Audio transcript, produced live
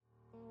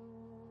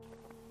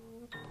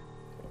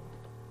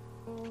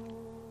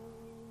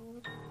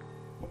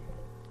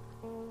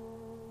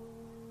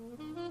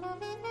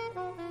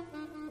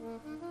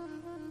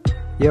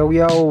Yo,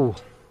 yo,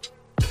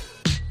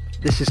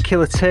 this is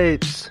Killer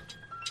Tapes,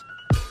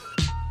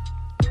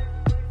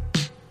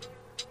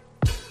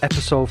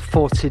 episode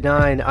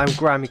 49. I'm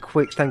Grimy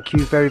Quick, thank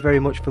you very, very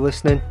much for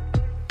listening.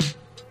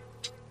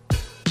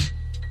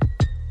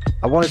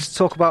 I wanted to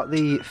talk about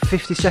the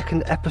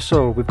 52nd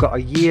episode. We've got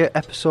a year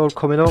episode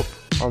coming up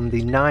on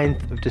the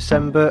 9th of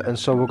December, and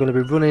so we're going to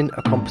be running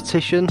a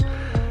competition,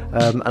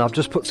 and I've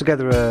just put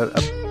together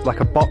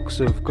a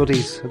box of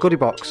goodies, a goodie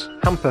box,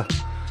 hamper.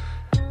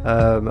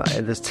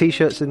 There's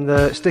t-shirts in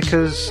there,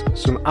 stickers,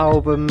 some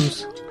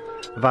albums,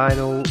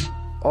 vinyl,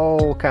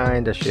 all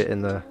kind of shit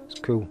in there. It's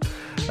cool.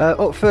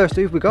 Up first,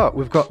 who've we got?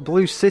 We've got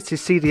Blue City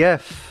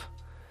CDF.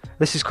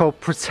 This is called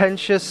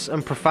Pretentious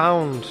and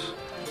Profound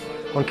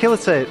on Killer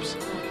Tapes.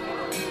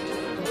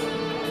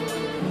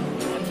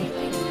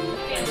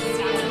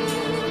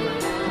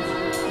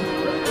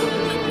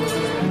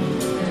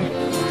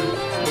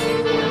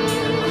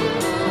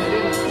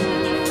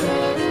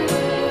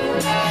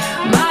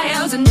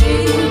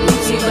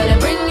 You better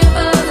bring your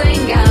bows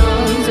and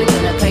gowns. We're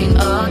gonna paint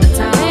all the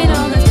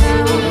town.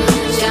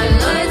 Shine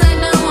lights like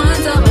no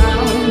one's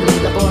around.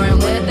 Leave the boring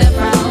with the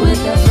frown.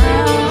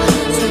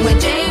 Swing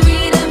with J.B.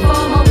 then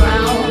formal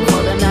brown.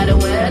 For the night to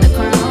wear the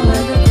crown.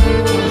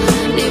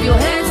 Leave your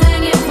heads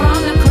hanging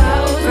from the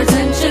crowd.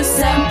 Pretentious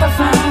and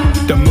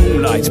profound. The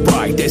moonlight's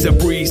bright, there's a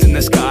breeze in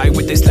the sky.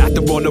 With this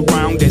laughter all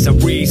around, there's a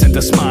reason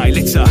to smile.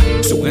 It's a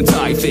suit and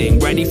tie thing,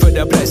 ready for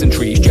the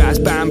pleasantries. Jazz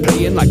band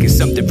playing like it's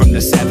something from the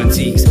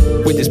 70s.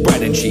 With this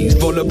bread and cheese,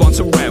 full of on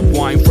some red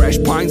wine.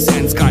 Fresh pine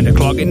scents, kinda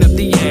clogging up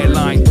the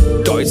airline.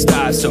 Dotted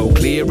stars so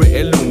clear it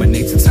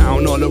illuminates the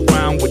town all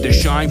around. With the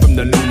shine from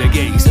the lunar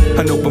gaze.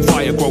 An open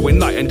fire growing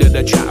light under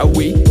the chatter.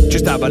 We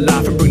just have a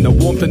laugh and bring the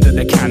warmth under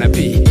the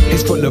canopy.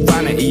 It's full of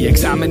vanity,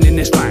 examining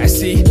this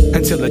fantasy.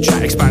 Until the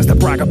chat expands to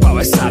brag about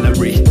a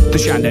salary. The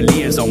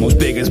chandelier's almost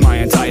big as my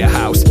entire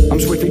house. I'm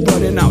swiftly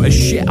running out of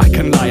shit I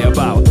can lie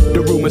about.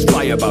 The rumors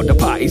fly about the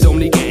party's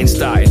only getting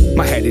started.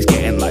 My head is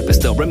getting light but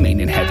still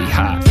remaining heavy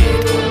hearted.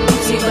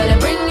 So you better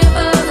bring your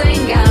bows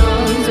and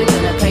gowns. We're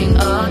gonna paint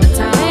all the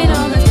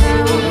town.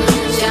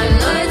 Shine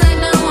lights like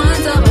no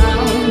one's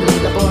around.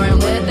 Leave the boring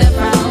with the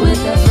frown.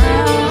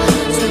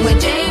 Swing with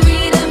J.B.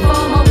 then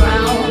formal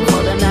brown.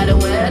 For the night to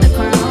wear the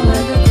crown.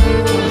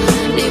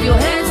 Leave your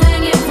heads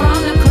hanging from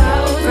the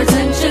crowd.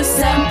 Pretentious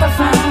and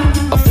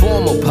profound. A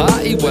formal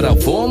party without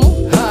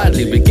formal?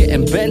 Hardly, we're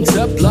getting bent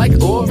up like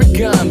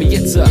origami.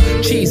 It's a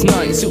cheese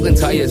night, suit and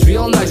tie is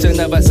real nice. I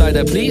never side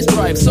a please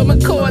drive, someone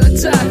call a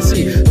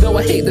taxi. Though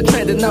I hate the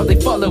trend and now they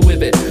follow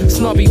with it.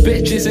 Snobby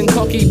bitches and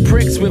cocky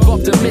pricks with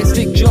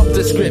optimistic job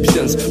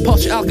descriptions.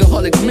 Posh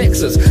alcoholic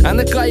mixers, and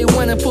the guy who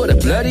went and put a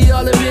bloody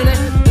olive in it.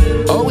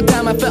 Oh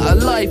damn, I felt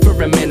alive for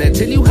a minute,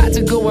 till you had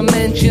to go and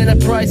mention the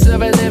price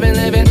of a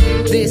living.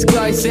 This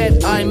guy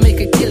said I make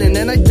a killing,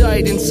 and I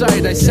died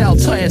inside. I sell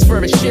tires for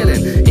a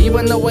shilling.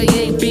 Even though I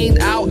ain't been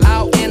out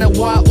in a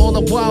while, all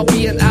the while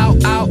being out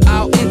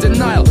in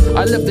denial.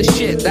 I love the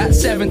shit, that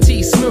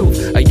 70s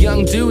smooth. A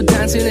young dude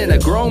dancing in a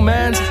grown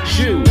man's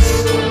shoes.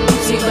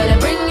 So you better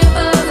bring your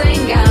bows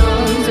and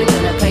gowns. We're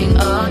gonna paint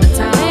all the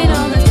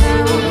town.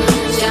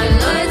 Shine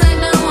lights like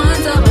no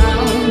one's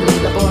around.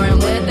 Leave the boring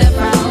with the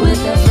frown.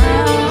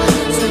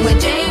 Swing with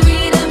J.B.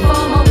 then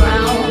formal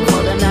brown.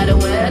 For the night to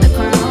wear the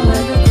crown.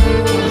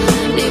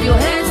 Leave your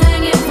heads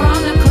hanging from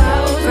the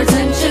crowd.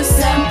 Pretentious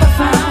and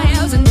profound.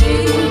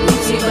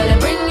 So you better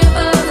bring your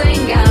bows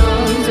and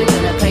gowns. We're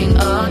gonna paint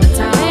all the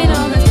town.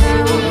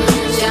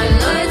 Shine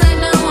lights like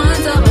no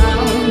one's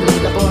around.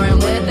 Leave the boring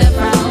with the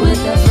frown.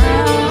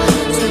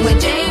 Swing with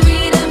J.B.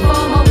 then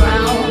formal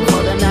brown.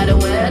 For the night to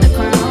wear the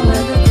crown.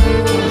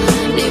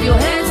 Leave your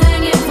heads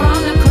hanging from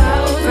the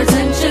crowd.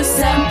 Pretentious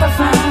and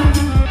profound.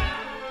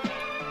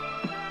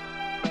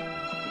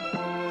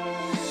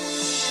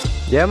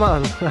 Yeah,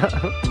 man.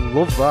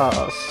 Love that.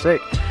 That's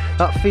sick.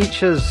 That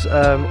features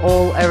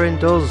All Erin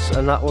Does,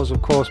 and that was,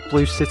 of course,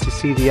 Blue City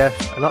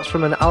CDF, and that's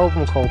from an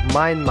album called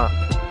Mind Map,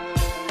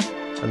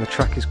 and the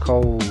track is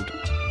called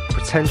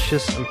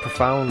Pretentious and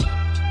Profound.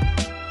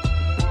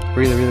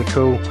 Really, really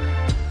cool.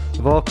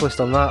 The vocalist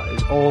on that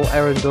is All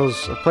Erin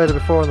Does. I've played her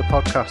before on the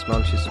podcast,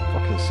 man. She's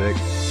fucking sick.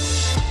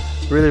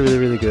 Really, really,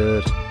 really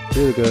good.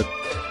 Really good.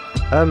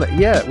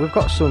 Yeah, we've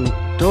got some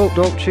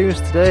dope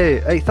tunes today.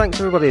 Hey, thanks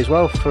everybody as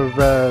well for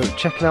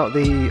checking out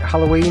the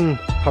Halloween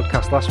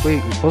podcast last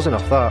week. I was buzzing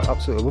off that.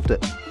 Absolutely loved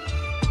it.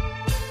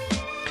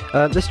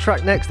 This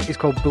track next is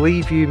called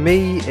Believe You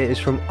Me. It is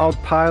from Odd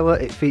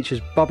Pilot. It features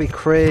Bobby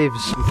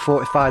Craves and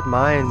Fortified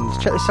Minds.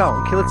 Check this out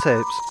on Killer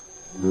Tapes.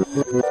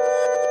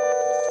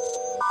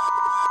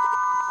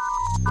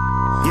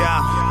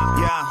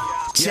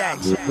 Check.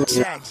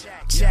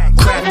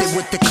 Crafted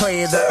with the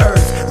clay of the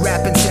earth.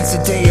 Rapping since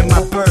the day of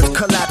my birth.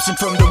 Collapsing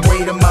from the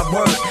weight of my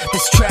work.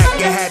 This track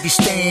can have you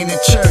staying in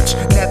church.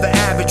 Never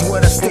average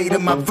what I stay to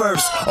of my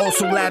verse.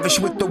 Also lavish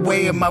with the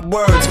way of my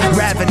words.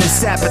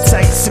 Ravenous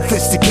appetite,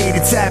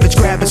 sophisticated savage.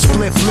 Grab a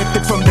spliff, lift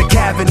it from the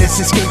cavernous.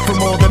 Escape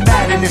from all the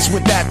madness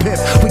with that pip.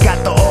 We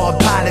got the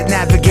autopilot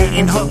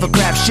navigating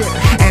hovercraft ship.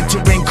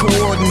 Entering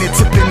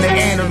coordinates up in the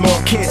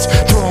analog kits.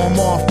 Throw them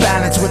off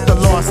balance with the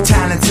lost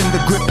talents in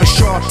the grip of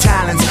sharp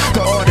talents.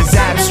 The art is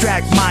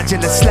abstract,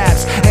 modular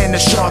slaps, and the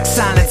shark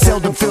silence.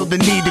 Seldom feel the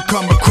need to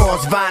come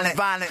across violent.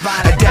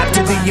 Adapt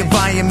to the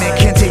environment,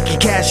 can't take your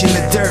cash in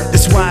the dirt.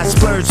 That's why I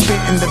splurge,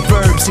 spitting the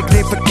verbs.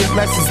 Significant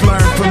lessons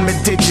learned from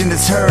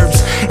indigenous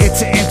herbs.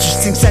 It's an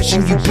interesting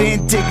session, you've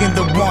been digging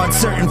the one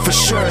certain for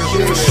sure.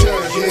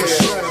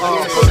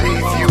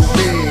 Believe you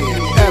me,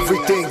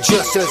 everything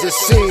just as it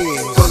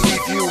seems.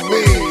 Believe you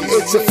me,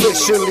 it's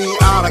officially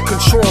out of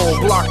control.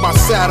 Block my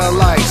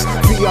satellites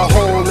via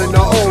hole in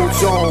the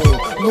ozone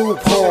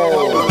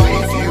loophole.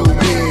 Believe you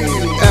me,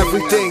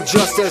 everything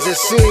just as it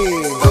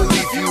seems.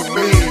 Believe you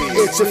me,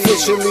 it's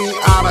officially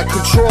out of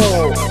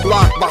control.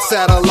 Block my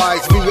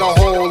satellites via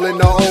hole in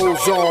the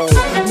ozone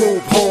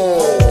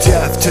loophole.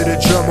 Death to the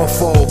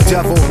germaphobe,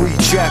 devil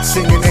reject,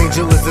 singing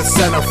angel is the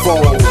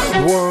centerfold.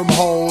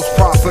 Wormholes,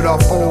 profit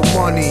off old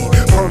money.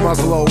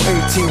 Permaglow,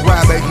 18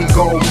 rabbit, he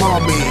go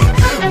mommy.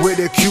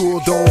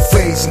 Ridicule, don't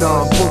face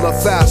none. Pull a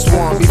fast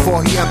one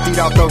before he emptied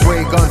out the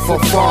ray gun for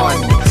fun.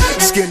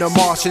 Skin a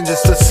Martian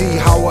just to see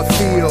how I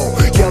feel.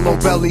 Yellow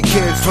belly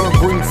kids turn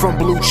green from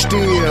blue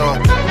steel.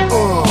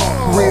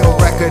 Real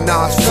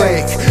recognize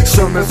fake.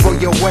 Sermon for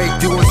your wake,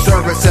 doing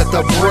service at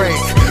the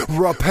break.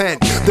 Repent,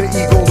 the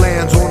eagle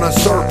lands on a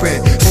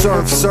serpent.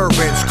 Serve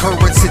servants,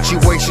 current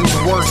situations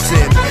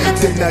worsen.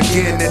 Then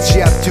again, it's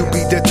yet to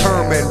be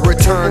determined.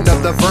 Return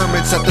of the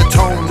vermin set the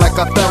tone like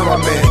a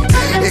theremin.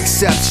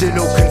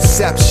 Exceptional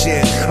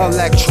conception,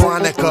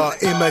 electronica,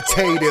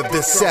 imitative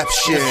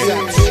deception.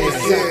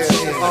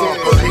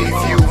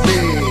 Believe you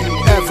me,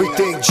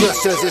 everything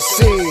just as it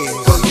seems.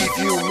 Believe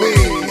you me,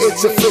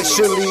 it's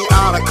officially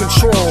out of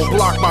control.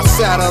 Block my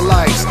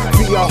satellites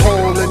via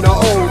hole in the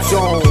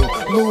ozone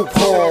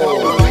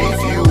loophole.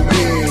 Believe you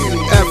me,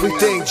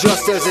 everything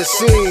just as it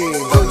seems.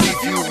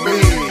 Believe you me,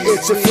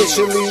 it's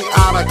officially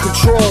out of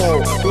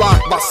control.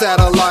 Block my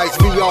satellites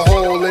via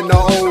hole in the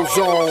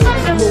ozone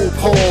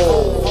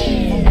loophole.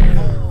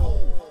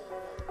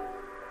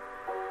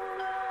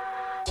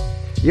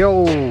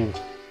 Yo,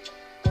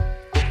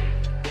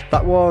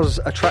 that was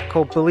a track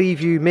called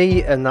Believe You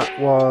Me, and that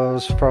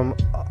was from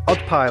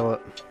Odd Pilot.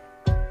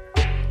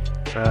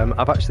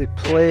 I've actually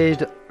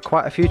played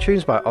quite a few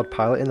tunes by Odd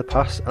Pilot in the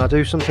past, and I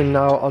do something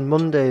now on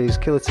Mondays.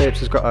 Killer Tapes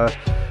has got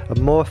a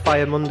More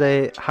Fire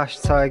Monday,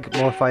 hashtag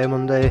More Fire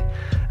Monday.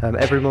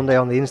 Every Monday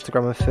on the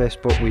Instagram and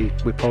Facebook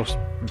we post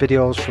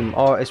videos from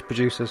artists,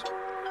 producers,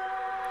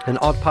 and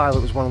Odd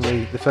Pilot was one of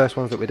the first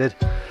ones that we did.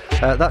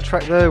 That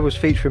track there was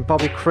featuring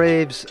Bobby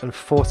Craves and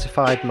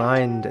Fortified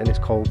Mind, and it's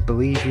called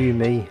Believe You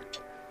Me.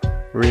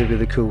 Really,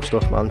 really cool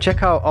stuff, man.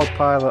 Check out Odd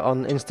Pilot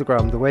on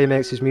Instagram. The way he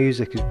makes his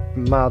music is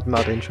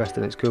mad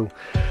interesting. It's cool.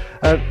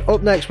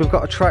 Up next, we've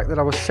got a track that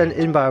I was sent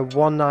in by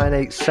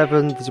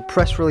 1987. There's a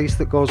press release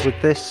that goes with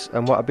this,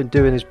 and what I've been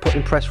doing is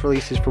putting press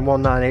releases from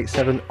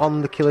 1987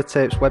 on the Killer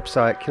Tapes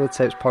website,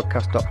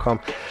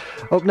 killertapespodcast.com.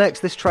 Up next,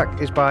 this track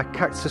is by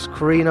Cactus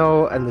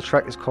Carino, and the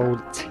track is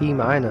called T-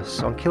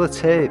 on Killer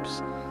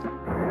Tapes.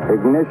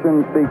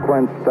 Ignition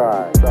sequence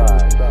start.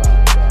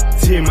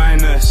 T-,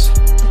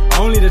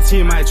 only the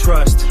team I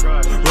trust.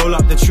 Roll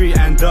up the tree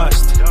and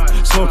dust.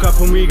 Smoke up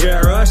when we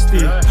get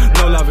rusty.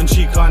 No love and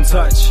she can't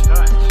touch.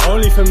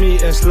 Only for me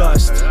it's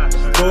lust.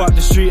 Go up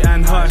the street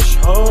and hush.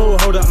 Oh,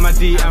 hold up my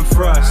D and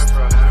thrust.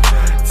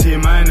 T-,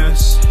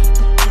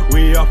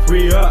 we up.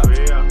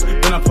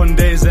 Been up on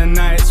days and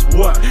nights.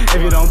 What?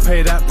 If you don't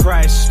pay that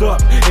price,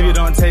 stop. If you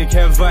don't take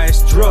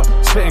advice, drop.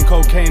 Spitting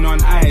cocaine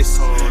on ice.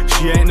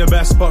 She ain't the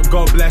best, but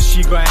God bless.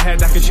 She got a head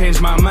that could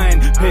change my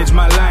mind. Page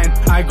my line.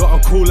 I got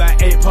a call at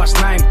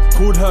 9:08.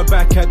 Called her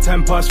back at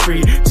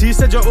 3:10. She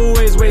said you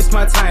always waste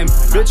my time.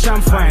 Bitch,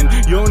 I'm fine.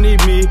 You don't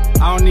need me,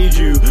 I don't need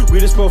you. We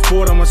just both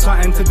forward and what's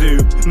something to do.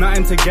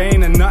 Nothing to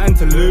gain and nothing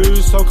to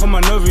lose. So come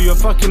on over, you're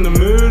fucking the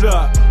mood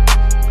up.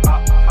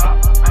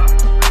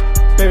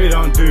 Baby,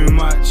 don't do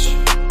much.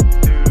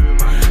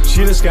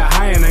 She just got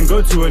high and then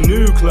go to a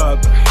new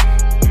club.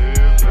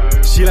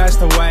 She likes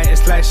the white,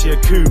 it's like she a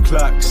Ku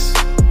Klux.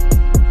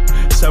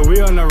 So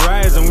we on the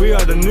rise and we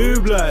are the new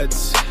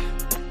bloods.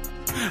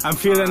 I'm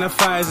feeling the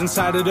fires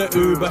inside of the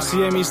Uber.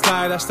 Seeing me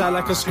slide, I style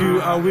like a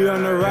scooter. We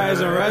on the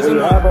rise and rising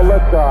up.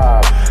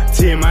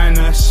 T-,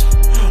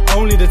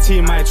 only the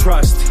team I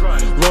trust.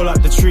 Roll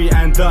up the tree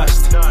and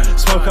dust.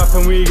 Smoke up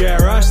and we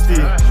get rusty.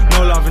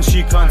 No love and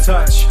she can't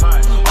touch.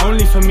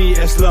 Only for me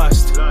it's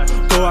lust.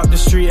 Go up the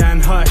street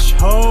and hush.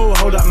 Ho,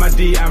 hold up my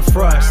D and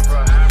thrust.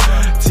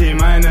 T-,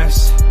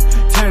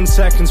 10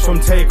 seconds from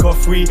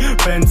takeoff. We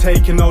been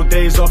taking no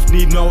days off.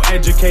 Need no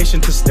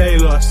education to stay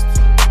lost.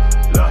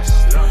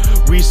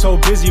 We so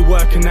busy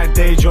working that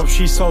day job.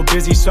 She so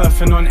busy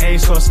surfing on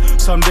ASOS.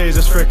 Some days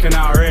it's freaking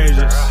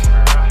outrageous.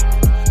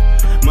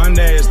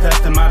 Monday is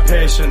testing my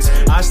patience.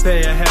 I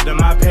stay ahead of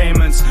my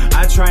payments.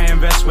 I try and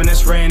invest when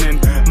it's raining.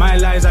 My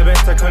lies, I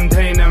best to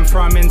contain them.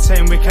 From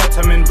insane, we kept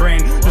them in brain.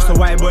 Just a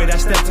white boy that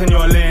stepped in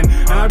your lane.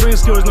 And I bring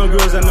skills, no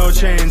girls and no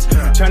chains.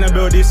 Trying to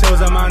build these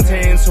hills and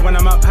mountains. So when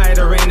I'm up high,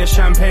 the rain is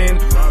champagne.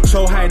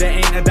 So high, there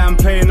ain't a damn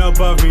plane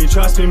above me.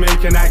 Trust me,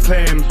 making that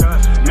claim.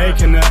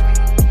 Making it.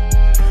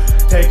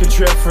 Take a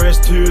trip for it's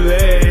too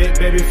late.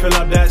 Baby, fill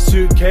up that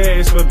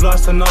suitcase. We're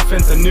blasting off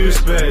into new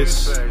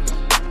space.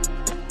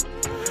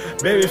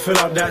 Baby, fill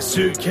up that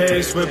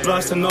suitcase. We're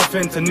blasting off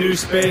into new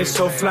space.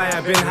 So fly,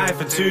 I've been high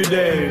for 2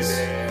 days.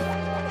 You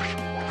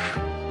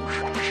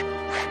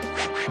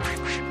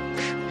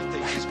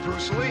think he's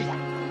Bruce Lee?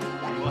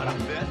 What a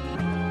bet.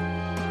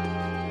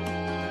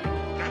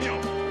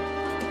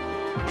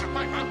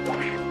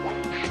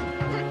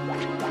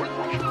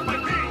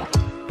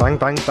 Bang,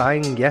 bang,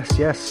 bang. Yes,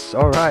 yes.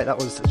 Alright, that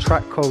was a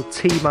track called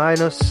T-,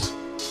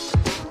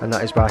 and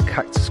that is by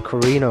Cactus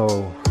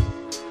Carino.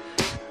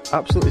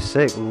 Absolutely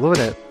sick.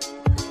 Loving it.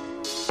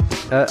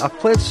 I've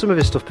played some of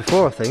his stuff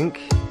before, I think.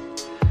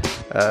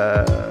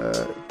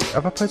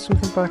 Have I played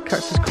something by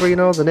Cactus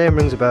Carino? The name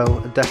rings a bell,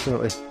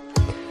 definitely.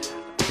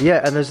 Yeah,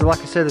 and there's, like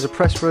I said, there's a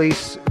press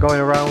release going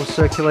around,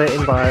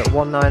 circulating by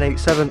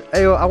 1987.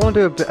 Hey, I want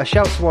to do a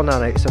shout to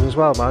 1987 as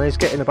well, man. He's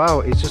getting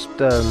about. He's just,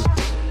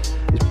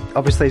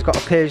 obviously he's got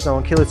a page now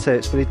on Killer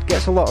Tapes, but he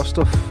gets a lot of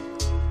stuff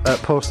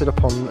posted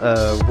up on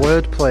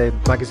Wordplay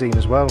magazine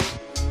as well.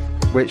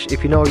 Which,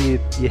 if you know your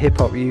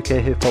hip-hop, your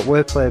UK hip-hop,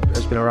 Wordplay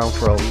has been around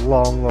for a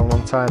long, long,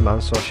 long time, man,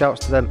 so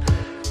shouts to them.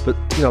 But,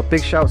 you know,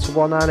 big shout to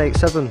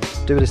 1987,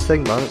 doing his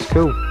thing, man, it's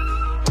cool.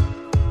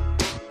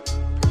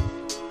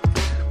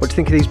 What do you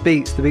think of these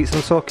beats? The beats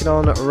I'm talking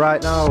on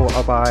right now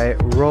are by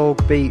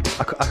Rogue Beats.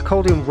 I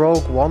called him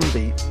Rogue One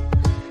Beat.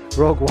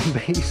 Rogue One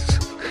Beats.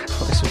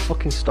 Like some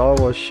fucking Star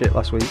Wars shit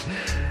last week.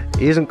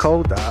 He isn't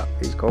called that,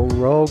 he's called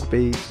Rogue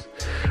Beats.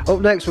 Up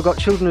next, we've got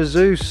Children of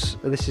Zeus.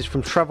 This is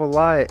from Travel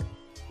Light.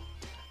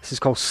 This is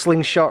called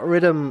Slingshot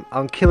Rhythm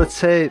on Killer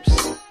Tapes.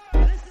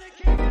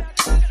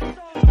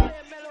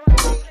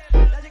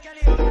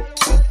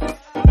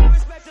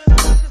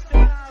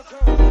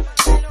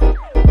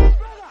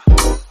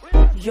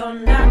 You're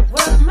not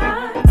worth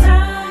my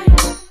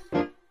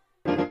time,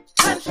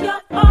 but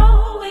you're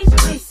always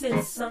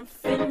chasing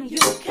something you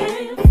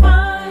can't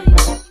find.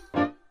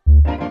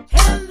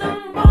 And the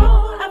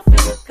more I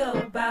think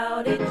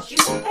about it,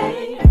 you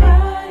ain't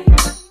right.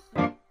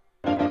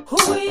 Who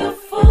you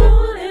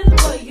fooling?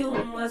 Boy, you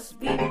must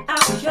be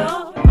out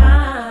your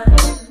mind.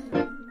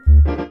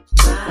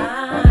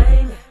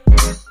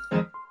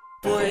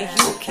 Boy,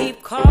 you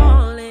keep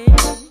calling.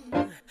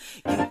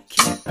 You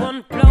keep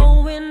on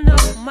blowing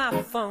up my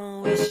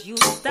phone. Wish you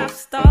stop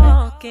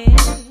stalking.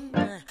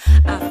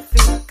 I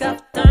think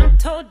I've done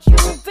told you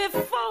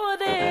before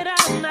that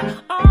I'm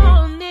not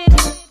on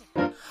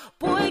it.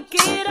 Boy,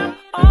 get up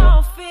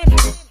off it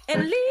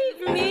and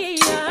leave me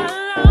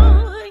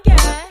alone.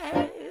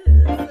 Yeah.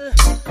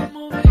 Come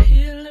over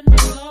here, let me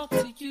talk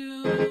to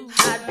you.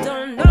 I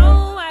don't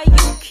know why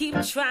you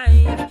keep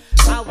trying.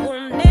 I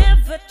will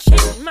never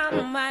change my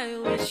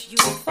mind. Wish you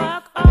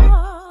fuck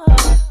off.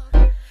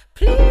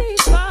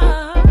 Please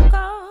fuck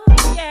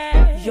off,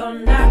 yeah. You're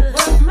not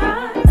worth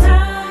my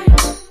time,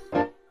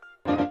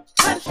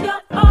 but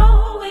you're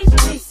always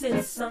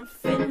chasing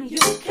something you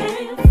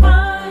can't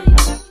find.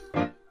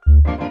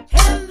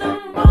 And the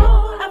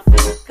more I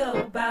think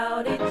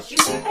about it,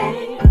 you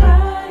ain't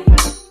right.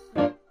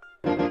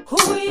 Who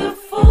you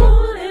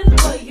fooling?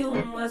 Boy, you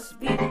must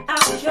be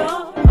out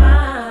your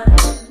mind.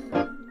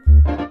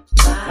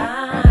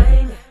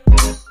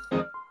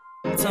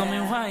 Tell me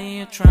why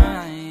you're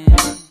trying.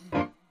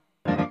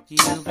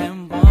 You've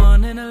been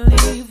wanting to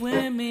leave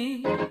with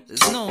me,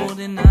 there's no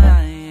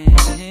denying.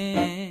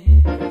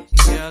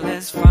 Girl,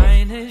 as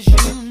fine as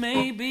you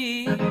may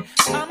be,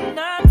 I'm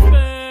not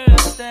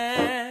worth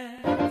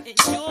that, and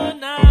you're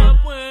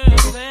not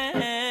worth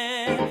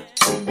it.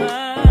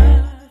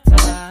 My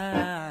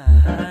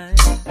time,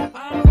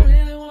 I don't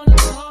really want to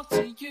talk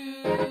to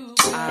you.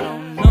 I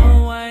don't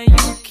know why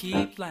you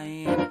keep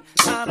lying.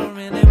 I don't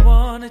really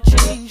want to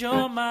change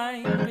your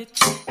mind,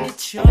 bitch.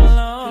 It's your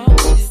love.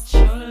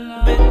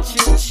 Bitch,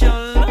 it's your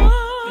love.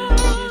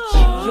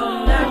 You're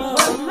not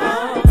worth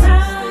my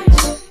time.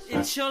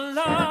 It's your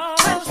love.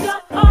 But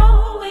you're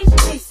always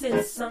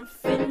chasing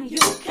something you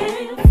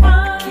can't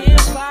find.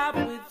 Can't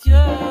vibe with you.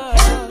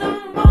 And the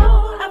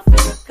more I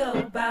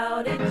think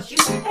about it,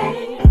 you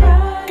ain't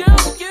right.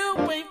 Girl, you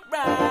ain't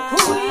right.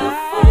 Who you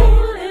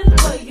fooling?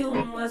 Boy, you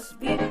must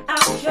be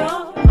out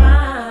your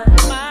mind.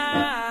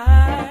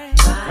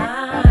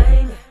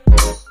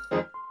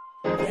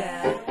 Yeah.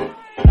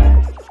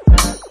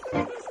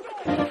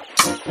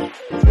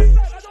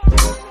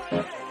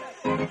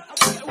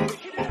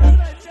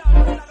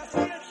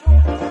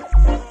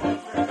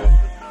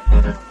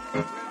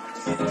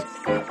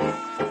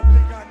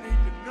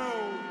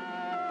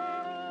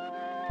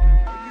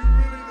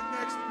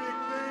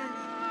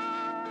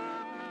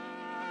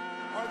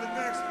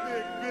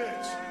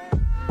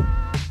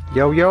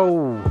 Yo,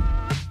 yo.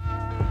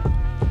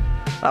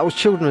 That was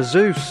Children of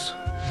Zeus.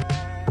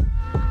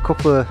 A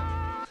couple of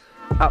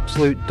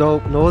absolute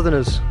dope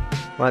northerners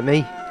like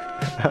me.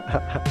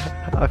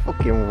 I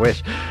fucking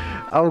wish.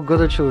 How good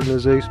are Children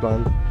of Zeus,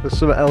 man? There's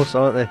something else,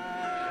 aren't they?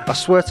 I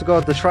swear to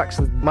God, the tracks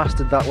are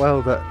mastered that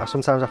well that I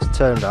sometimes have to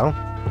turn down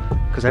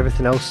because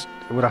everything else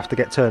would have to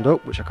get turned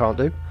up, which I can't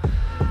do.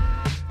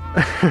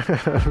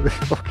 They're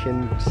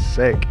fucking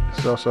sick.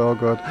 So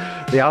good.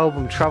 The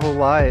album Travel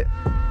Light,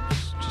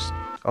 just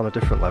on a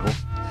different level.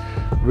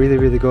 Really,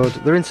 really good.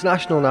 They're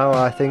international now,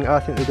 I think. I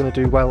think they're going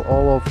to do well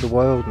all over the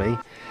world, me.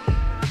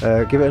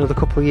 Give it another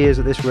couple of years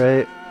at this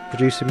rate,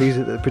 producing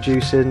music that they're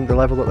producing, the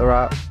level that they're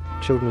at.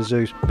 Children of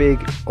Zeus, big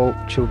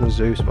up Children of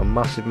Zeus. I'm a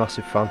massive,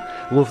 massive fan.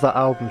 Love that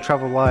album,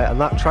 Travel Light, and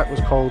that track was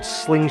called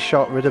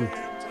Slingshot Rhythm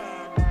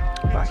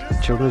by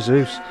Children of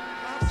Zeus.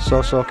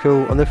 So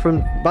cool. And they're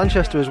from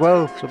Manchester as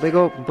well, so big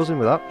up, I'm buzzing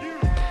with that.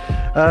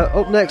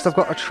 Up next, I've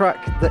got a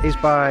track that is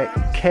by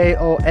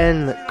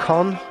K-O-N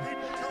Con.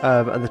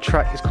 And the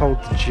track is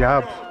called The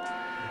Jab.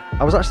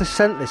 I was actually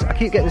sent this. I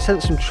keep getting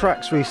sent some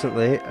tracks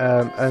recently,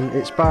 and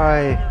it's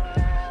by,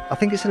 I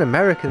think it's an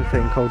American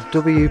thing called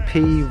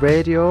WP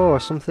Radio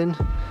or something.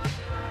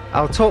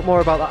 I'll talk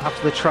more about that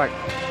after the track.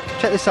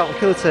 Check this out on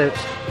Killer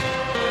Tapes.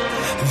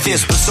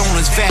 This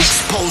persona's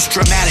vexed,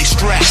 post-traumatic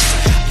stress.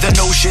 The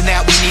notion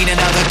that we need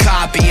another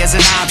copy as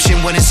an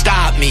option wouldn't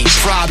stop me.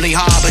 Probably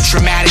harbor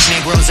traumatic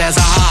Negroes as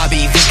a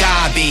hobby. The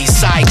gobby,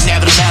 psych,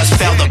 nevertheless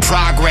felt the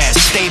progress.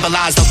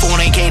 Stabilize the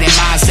fornicating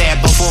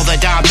mindset before the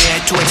dawn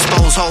bed to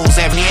expose holes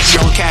every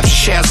intro capture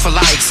shares for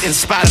likes. In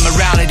spite of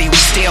morality, we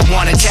still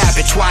wanna tap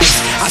it twice.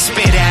 I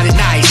spit at it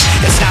nice,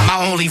 it's not my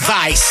only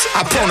vice.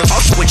 I point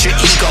up with your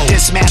ego,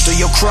 dismantle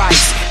your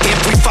Christ. If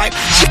we fight,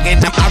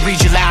 I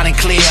read you loud and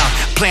clear.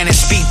 Plan to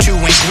speak to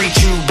and greet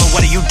you, but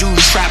what do you do?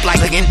 Trap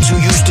like into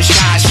used to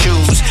shine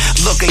shoes.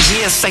 Look at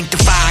here,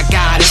 sanctified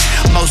goddess,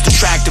 most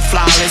attractive,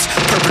 flawless.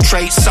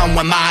 Perpetrate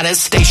someone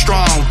modest, stay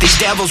strong. These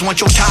devils want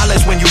your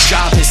dollars when you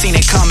jobless. Seen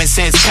it coming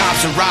since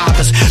cops and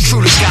robbers.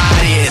 Truly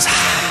God is.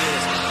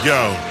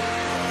 Yo,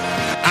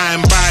 I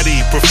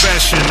embody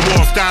profession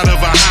morphed out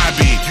of a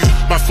hobby.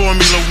 My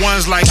Formula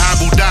One's like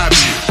Abu Dhabi.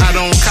 I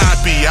don't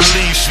copy, I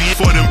leave shit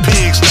for them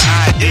pigs to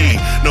ID.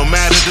 No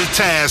matter the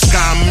task,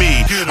 I'm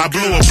me. I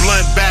blew a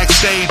blunt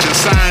backstage and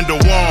signed a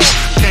wall.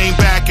 Came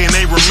back and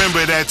they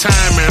remember that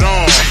time at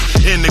all.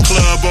 In the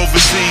club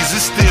overseas,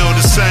 it's still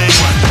the same.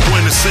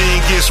 When the scene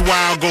gets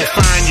wild, go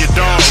find your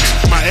dogs.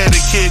 My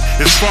etiquette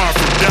is far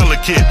from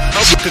delicate.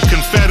 Up with the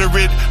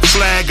Confederate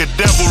flag, a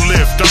devil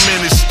lift. I'm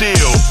in it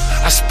still.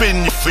 I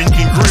spin your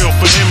thinking grill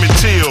for Emmett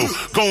Till.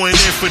 Going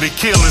in for the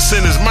kill and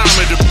send his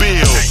mama the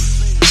bill.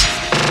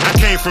 I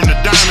came from the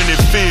dominant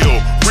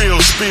field,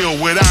 real spill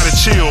without a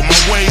chill. My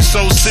way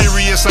so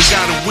serious, I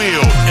got a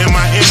will, and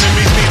my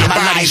enemies need a my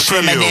body life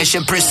shield.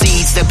 premonition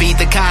proceeds to beat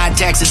the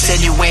context,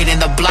 insinuating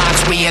the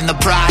blocks, we in the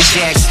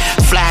projects.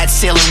 Flat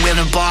ceiling,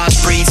 wheeling bars,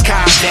 breeds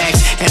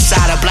convex.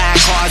 Inside of black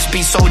hearts,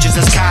 be soldiers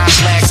is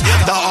complex.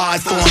 The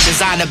art form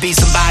designed to be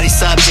somebody's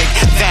subject.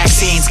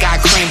 Vaccines got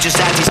cream just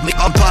as these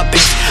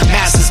puppets.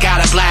 Masters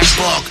got a black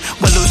book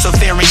with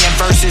Luciferian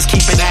verses,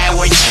 keeping the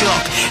airways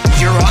shook.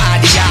 Euro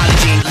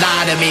ideology,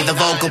 lie to me. The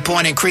vocal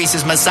point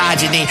increases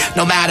misogyny.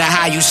 No matter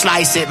how you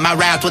slice it, my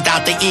rap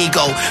without the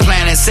ego.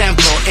 Plain and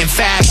simple. In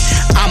fact,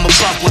 I'm a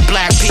buck with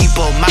black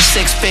people. My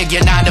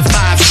 6-figure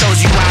 9-to-5 shows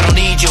you I don't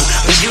need you.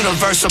 The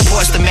universe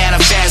supports the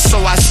manifest, so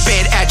I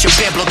spit at your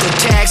biblical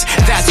text.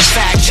 That's a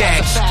fact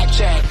check.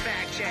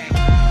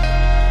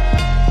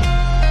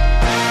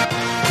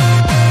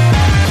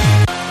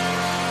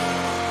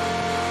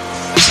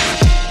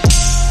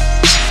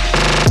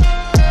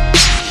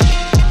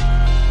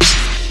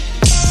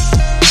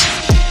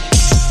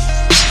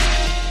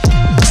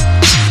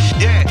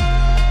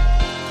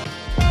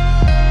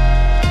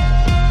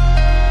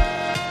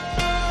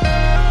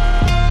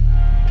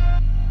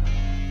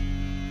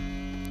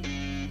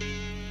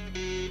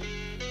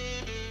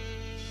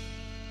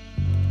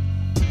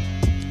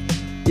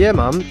 Yeah,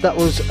 man, that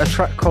was a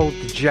track called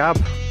The Jab.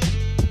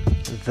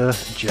 The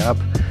Jab.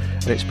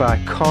 And it's by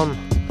Con.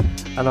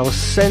 And I was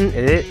sent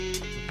it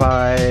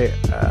by,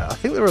 I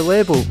think they're a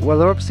label. Well,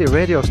 they're obviously a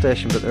radio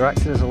station, but they're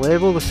acting as a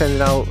label. They're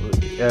sending out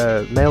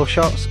mail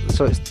shots.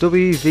 So it's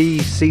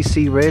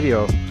WVCC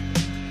Radio.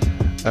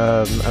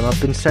 And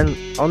I've been sent,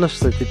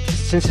 honestly,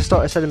 since they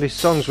started sending me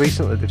songs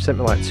recently, they've sent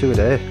me like 2 a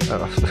day.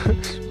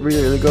 It's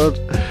really, really good.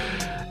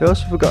 I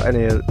also forgot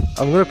any.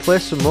 I'm going to play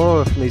some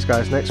more from these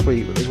guys next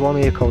week, but there's one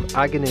here called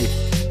Agony,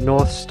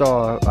 North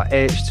Star, at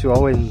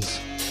H2Owens.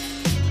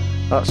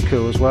 That's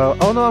cool as well.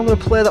 Oh no, I'm going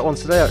to play that one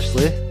today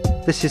actually.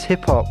 This is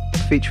Hip Hop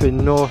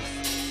featuring North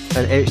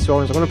and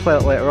H2Owens. I'm going to play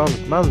that later on.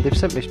 Man, they've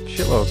sent me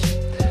shitloads.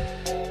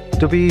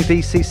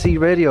 WVCC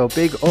Radio,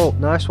 big up,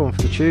 nice one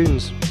for the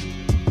tunes.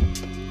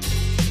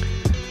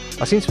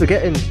 I seem to be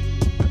getting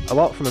a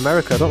lot from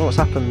America. I don't know what's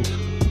happened.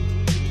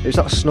 It was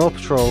that Snow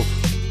Patrol.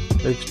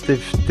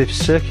 They've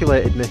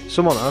circulated me.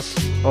 Someone has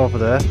over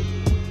there.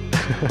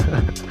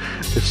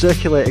 They've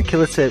circulated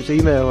Killer Tapes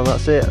email, and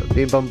that's it.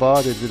 Being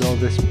bombarded with all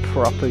this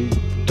proper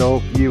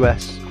dope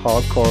US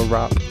hardcore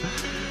rap.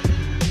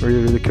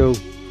 Really, really cool.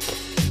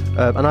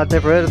 And I'd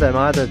never heard of them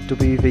either,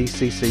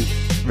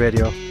 WVCC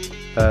Radio.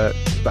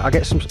 But I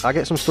get some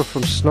stuff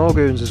from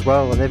Snowgoons as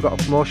well, and they've got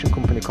a promotion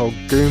company called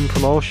Goon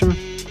Promotion.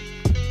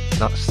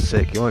 That's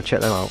sick. You want to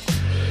check them out.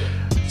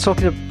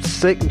 Talking of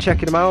sick and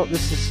checking them out,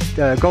 this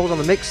is Gold on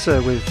the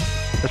Mixer with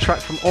a track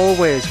from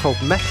Always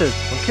called Method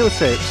on Killer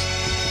Tapes.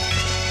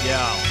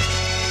 Yeah.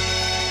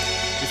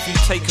 If you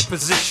take a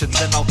position,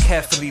 then I'll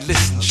carefully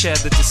listen, share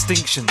the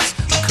distinctions,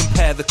 and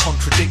compare the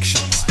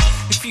contradictions.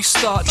 If you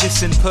start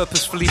dissing,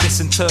 purposefully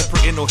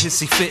misinterpreting or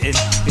hissy fitting,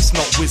 it's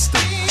not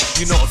wisdom.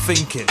 You're not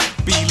thinking.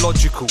 Be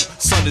logical.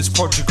 Son is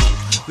prodigal.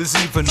 There's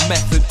even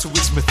method to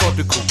his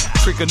methodical,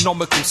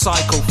 trigonomical,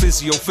 psycho,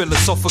 physio,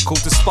 philosophical.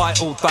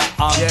 Despite all that,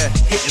 I'm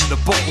hitting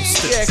the bottle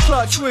still. Yeah,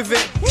 clutch with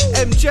it.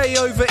 MJ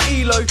over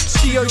Elo,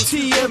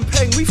 GOTM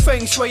Peng. We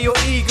feng shui your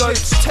ego.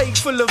 Take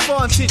full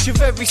advantage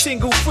of every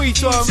single free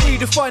throw and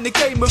redefine the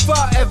game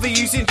without ever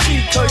using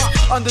cheat codes.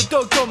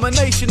 Underdog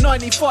domination,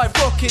 95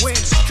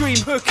 rockets. Dream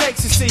hook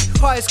ecstasy,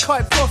 highest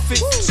kite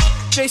profits.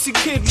 Jason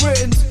Kidd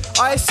written,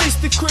 I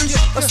assist the crew.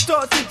 I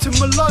started to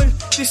Malone.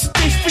 This is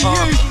dish for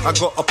you. I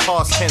got a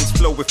past tense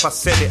flow. If I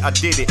said it, I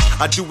did it.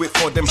 I do it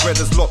for them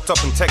brothers locked up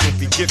and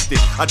technically gifted.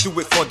 I do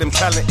it for them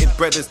talented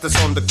brothers that's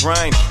on the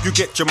grind. You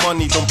get your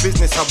money, don't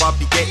business how I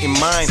be getting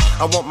mine.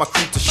 I want my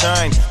crew to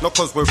shine, not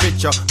cause we're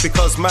richer,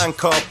 because man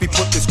can't be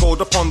put this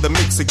gold up on the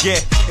mixer. Yeah,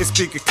 it's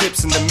bigger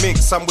clips in the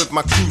mix. I'm with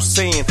my crew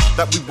saying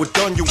that we would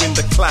done you in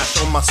the clash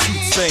on my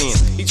suit saying.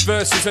 Each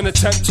verse is an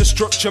attempt to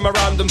structure my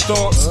random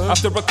thoughts.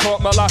 After I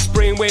caught my last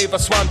brainwave, I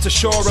swam to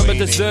shore. I'm a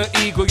desert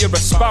eagle, you're a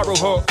sparrow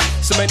hawk.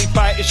 So many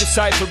fighters your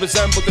cipher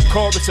resemble the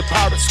chorus of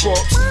parrot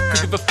squawks.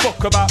 Could give a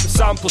fuck about the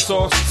sample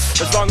source,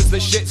 as long as the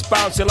shit's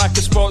bouncing like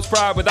a sports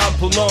bra with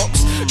ample knocks.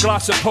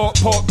 Glass of pork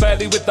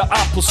belly with the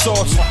apple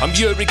sauce. I'm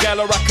Uri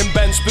Geller, I can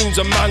bend spoons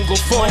and mangle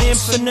forks. My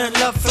infinite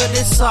love for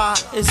this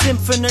art is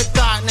infinite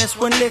darkness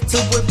when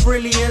littered with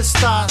brilliant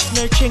stars.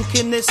 No chink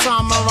in this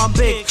armor, I'm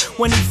big.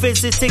 When he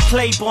visited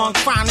Claiborne,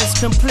 Crown is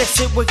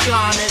complicit with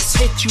garnets.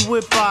 Hit you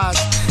with bars,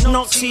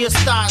 knocks to your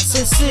starts.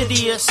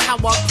 Insidious, how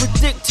I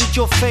predicted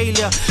your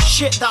failure.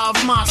 Shit that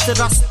I've mastered,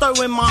 I stow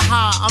in my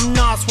heart. I'm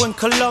Nas when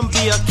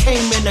Columbia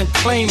came in and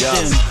claimed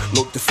him.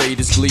 Look, the fade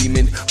is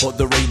gleaming, but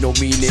there ain't no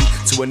meaning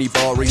to any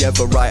bar he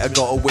ever write. I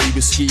got away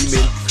with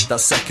scheming.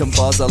 That second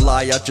bar's a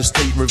lie, I just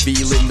hate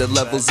revealing the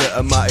levels that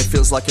I'm at. It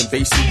feels like I'm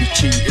basically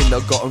cheating. I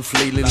got him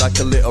flailing like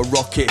a little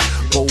rocket.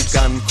 Gold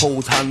gun,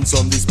 cold hands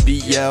on this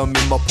beat, yeah, I'm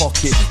in my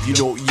pocket. You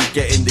know what you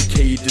get in the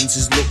cadence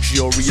is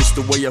luxurious.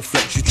 The way I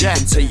flex you,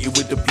 take it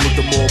with the blood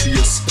of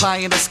Morbius.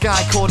 Pie in the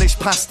sky, Cornish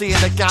pasty in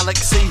the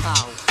galaxy.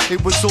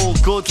 It was all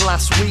good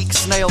last week,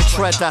 snail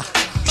treader.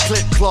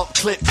 Clip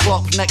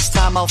clop, next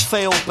time I'll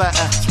fail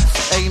better.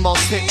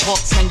 Amos hip hop,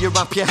 can you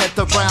wrap your head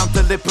around?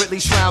 Deliberately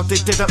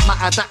shrouded, didn't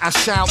matter that I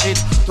shouted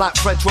like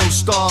Fredro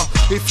Starr.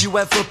 If you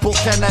ever book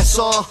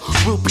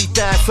NSR, we'll be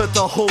there for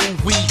the whole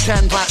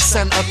weekend like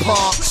Centre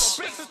Parks.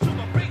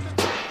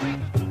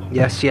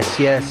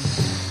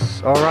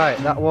 Yes. Alright,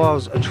 that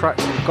was a track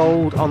from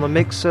Gold on the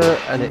Mixer,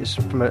 and it's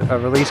from a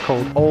release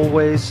called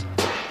Always.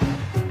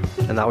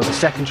 And that was the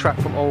second track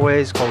from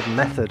Always called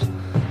Method.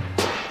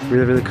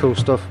 Really, really cool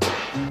stuff.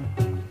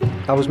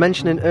 I was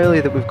mentioning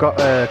earlier that we've got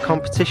a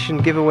competition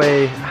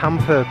giveaway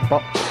hamper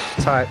box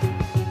type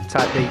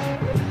beat.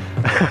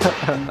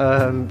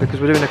 Because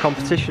we're doing a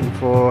competition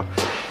for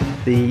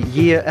the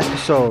year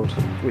episode,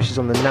 which is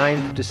on the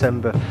 9th of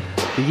December.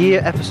 The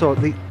year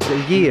episode,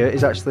 the year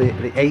is actually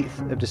the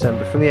 8th of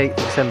December. From the 8th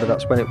of December,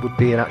 that's when it would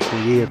be an actual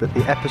year, but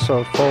the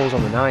episode falls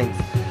on the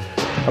 9th.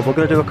 And we're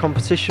going to do a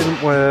competition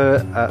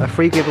where a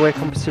free giveaway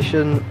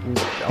competition.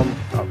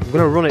 I'm going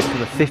to run it from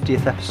the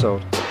 50th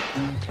episode,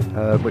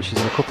 which is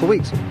in a couple of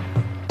weeks.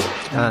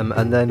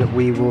 And then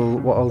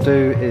what I'll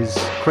do is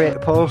create a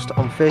post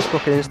on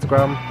Facebook and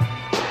Instagram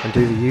and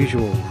do the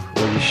usual,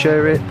 where you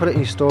share it, put it in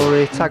your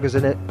story, tag us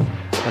in it,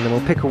 and then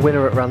we'll pick a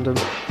winner at random,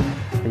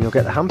 and you'll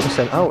get the hamper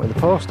sent out in the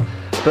post.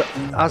 But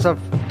as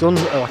I've done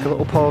like a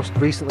little post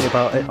recently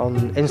about it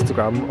on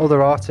Instagram,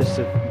 other artists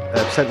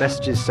have sent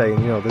messages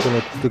saying, you know,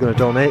 they're gonna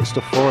donate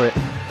stuff for it.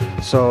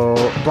 So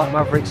Black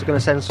Mavericks are going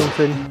to send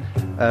something.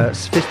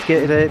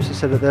 Sophisticated Apes have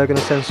said that they're going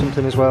to send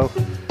something as well.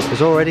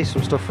 There's already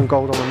some stuff from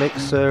Gold on the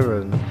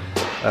Mixer and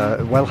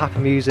Well Happy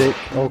Music.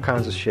 All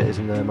kinds of shit is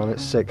in there, man.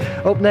 It's sick.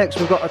 Up next,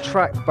 we've got a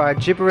track by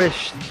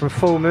Gibberish from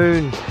Full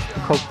Moon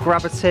called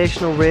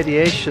Gravitational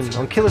Radiation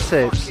on Killer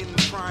Tapes.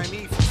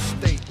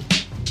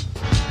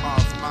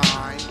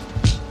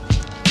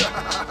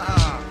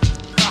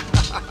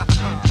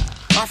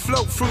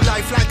 Float through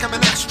life like I'm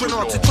an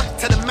astronaut, attract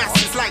to the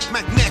masses like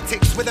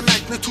magnetics, with a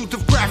magnitude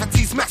of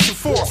gravity's massive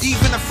force.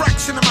 Even a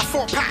fraction of my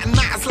thought pattern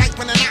matters like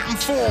when an atom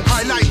forms,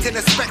 highlighting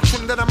a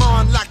spectrum that I'm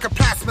on like a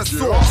plasma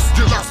source.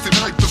 You're lost in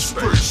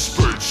hyperspace.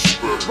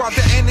 While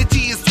the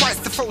energy is twice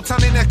the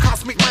photon in a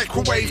cosmic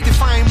microwave,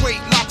 defying weight,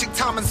 logic,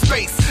 time and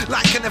space.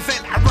 Like an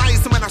event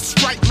arising when I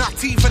strike,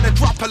 not even a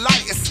drop of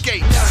light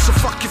escapes. So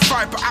fuck your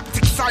fiber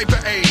optic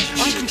cyber age.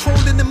 I'm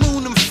controlling the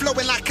moon and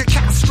flowing like a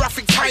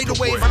catastrophic tidal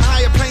wave. On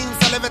higher planes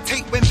I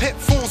levitate when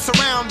pitfalls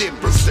surround around him.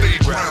 But stay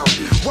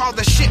grounded. While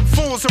the shit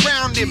falls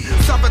around him.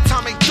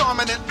 Subatomic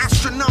dominant,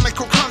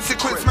 astronomical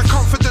consequence. My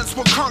confidence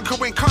will conquer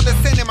when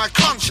condescending my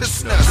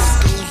consciousness.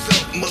 What goes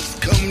up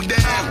must come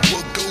down.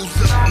 What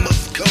goes up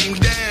must come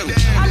down.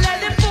 I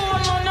let it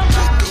fall on them.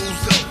 What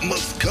goes up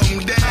must come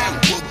down.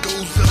 What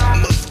goes up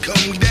must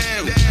come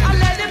down. I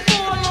let it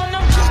fall on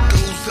them. What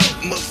goes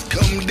up must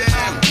come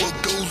down. What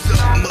goes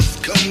up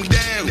must come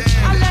down.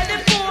 I let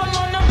it fall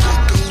on them.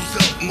 What goes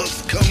up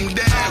must come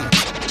down.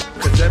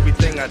 Cause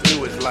everything I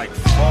do is like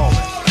falling.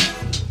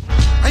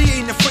 I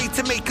ain't afraid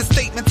to make a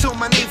statement till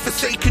my name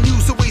forsaken.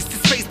 Use a wasted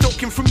space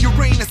token from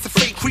Uranus, a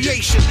fake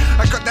creation.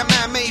 I got that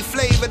man-made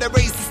flavor that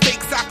raised the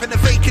stakes up in a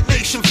vacant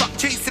nation. Fuck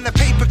chasing the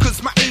paper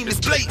cause my aim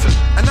is blatant.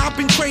 And I've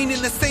been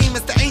training the same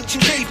as the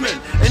ancient cavemen.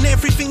 And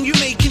everything you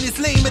making is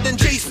lamer than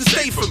Jason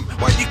Statham.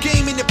 While you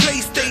gaming the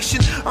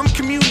PlayStation, I'm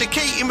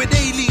communicating with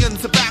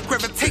aliens about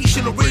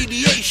gravitational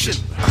radiation.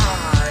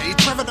 I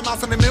traveled the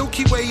miles on the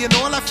Milky Way and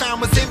all I found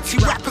was empty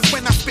rappers.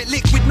 When I spit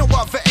liquid, no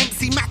other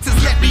MC matters.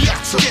 Let me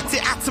at you. Get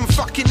it at 'em,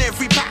 fucking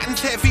every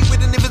pattern's heavy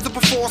with an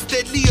invisible force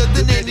deadlier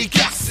than any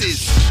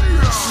gases.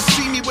 So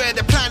see me where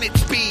the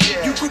planets be.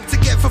 You group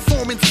together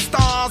forming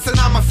stars and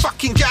I'm a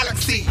fucking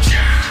galaxy.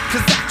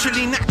 Cause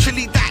actually,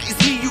 naturally, that is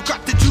me. You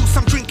got the juice,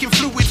 I'm drinking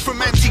fluid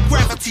from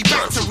anti-gravity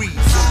batteries.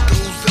 What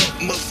goes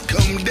up must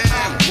come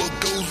down. What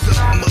goes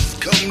up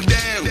must come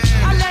down.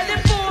 I let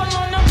it fall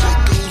on them. What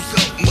goes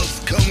up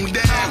must come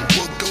down.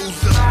 What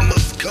goes up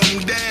must come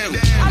down.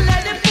 I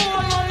let it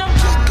fall on them.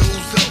 What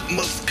goes up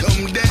must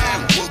come down.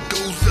 What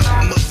goes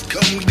up must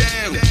come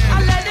down.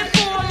 I let it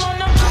fall on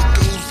them. What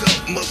goes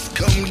up must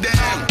come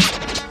down.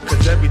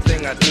 Cause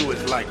everything I do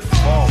is like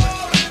falling.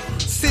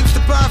 Since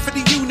the birth of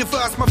the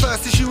universe, my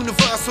verse is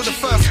universal. The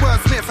first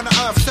words meant from the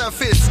earth's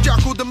surface.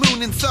 Juggle the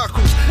moon in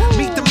circles.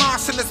 Meet the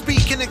Martian and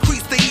speak and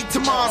increase the heat to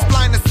Mars.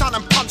 Blind the sun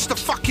and punch the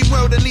fucking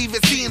world and leave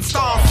it seeing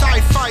stars.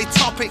 Sci-fi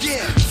topics,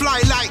 fly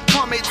like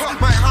comets.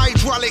 My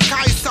hydraulic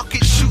eye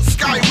socket shoots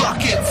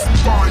skyrockets.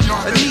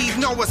 I need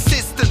no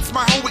assistance,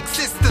 my whole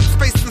existence.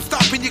 Space and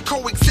stopping you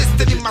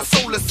coexisting in my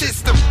solar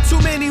system. Too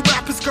many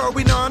rappers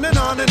going on and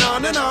on and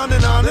on and on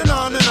and on and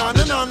on and on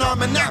and on.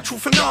 I'm a natural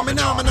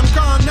phenomenon and I'm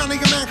gone. None of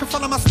your man can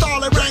follow my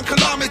style around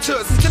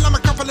kilometers. Until I'm a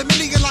couple of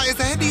million liars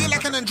ahead of you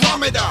like an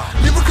Andromeda.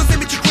 Lyrical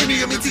imagery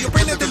creamy, I'm into your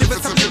brain and deliver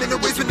some living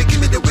ways. When they give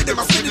me the rhythm,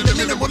 I spit in the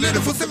minimal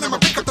little for them. I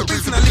pick up the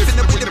reason I live in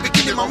the way the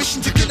beginning. My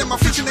mission to get them, my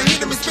vision to hit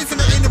them in space and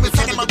the enemy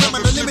inside of my realm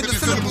and the limited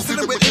syllables in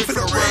it with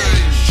infinite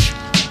range.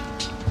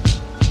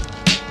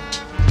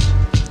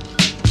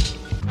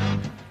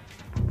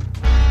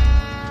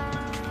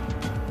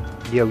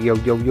 Yo, yo,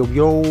 yo, yo,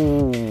 yo.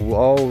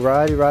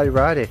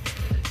 Alrighty.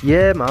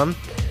 Yeah, man.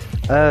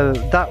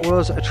 That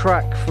was a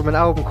track from an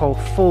album called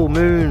Full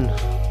Moon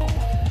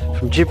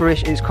from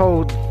Gibberish. It's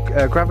called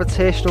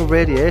Gravitational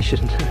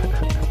Radiation.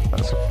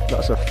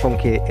 That's a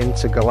funky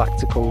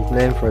intergalactical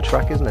name for a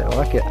track, isn't it? I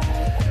like it.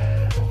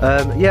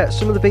 Yeah,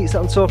 some of the beats that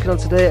I'm talking on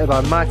today are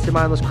by Mighty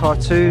Mindless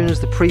Cartoons.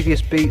 The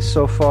previous beats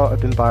so far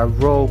have been by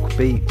Rogue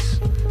Beats,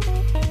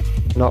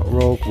 not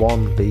Rogue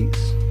One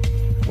Beats,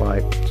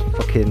 like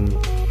fucking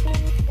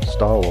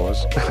Star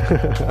Wars.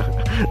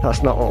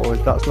 That's not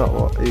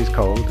what he's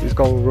called. He's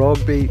called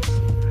Rogue Beats.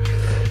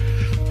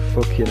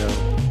 Fucking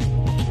hell.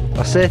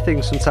 I say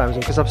things sometimes,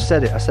 and because I've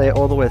said it, I say it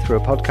all the way through a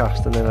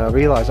podcast, and then I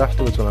realise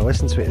afterwards when I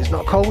listen to it, it's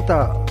not called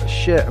that.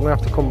 Shit, I'm gonna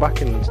have to come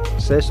back and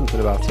say something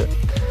about it.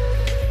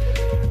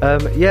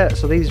 Yeah,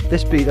 so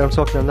this beat that I'm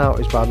talking on now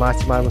is by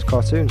Mighty Mindless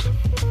Cartoons.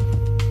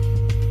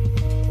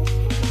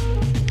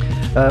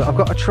 I've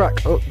got a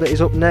track up that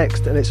is up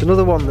next, and it's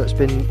another one that's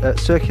been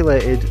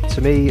circulated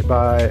to me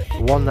by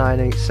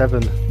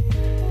 1987,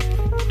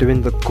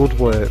 doing the good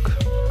work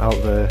out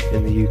there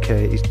in the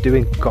UK. He's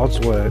doing God's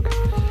work.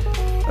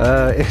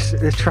 It's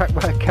a track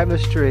by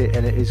Chemistry,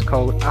 and it is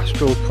called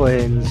Astral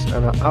Planes,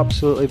 and I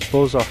absolutely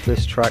buzz off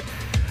this track.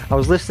 I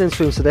was listening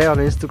to him today on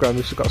Instagram.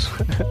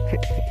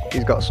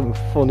 He's got some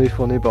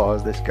funny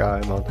bars, this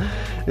guy, man.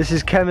 This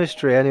is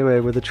Chemistry, anyway,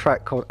 with a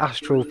track called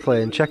Astral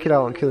Plane. Check it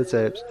out on Killer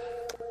Tapes.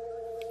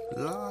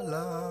 La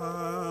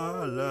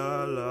la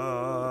la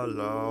la la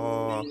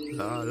la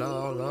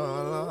la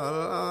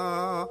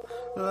la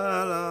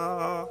la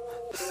la.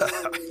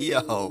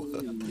 Yo,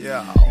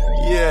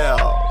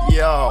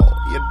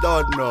 you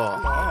don't know.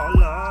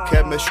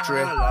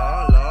 Chemistry,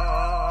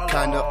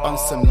 kinda on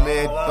some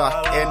laid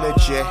back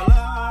energy.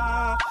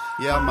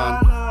 Yeah, man.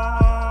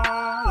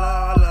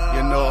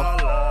 You know,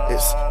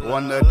 it's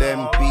one of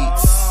them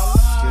beats.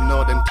 You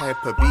know them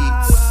type of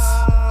beats.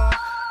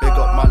 Big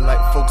up man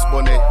like Bugs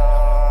Bunny.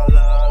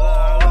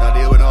 When I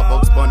deal with no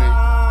Bugs Bunny.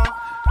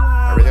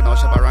 Original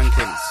Shabba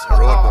Rankins,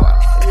 Road Boy.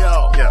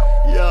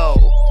 Yo.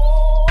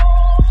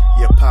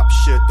 Your pop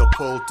should have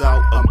pulled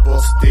out and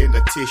bust in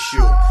the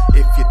tissue.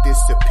 If you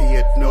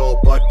disappeared,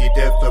 nobody'd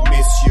ever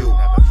miss you.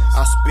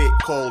 I spit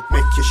cold,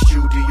 make your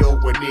studio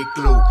an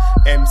igloo.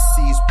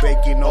 MCs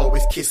begging,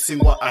 always kissing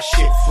what I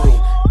shit through.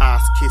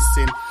 Ass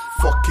kissing,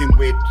 fucking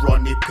with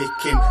Ronnie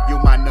Picking. You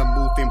man are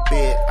moving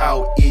bait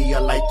out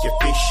here like you're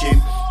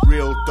fishing.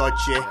 Real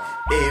dodgy,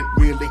 ain't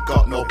really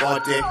got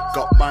nobody.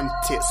 Got man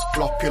tits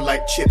floppy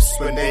like chips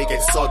when they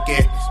get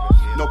soggy.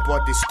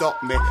 Nobody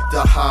stop me,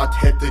 the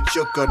hard-headed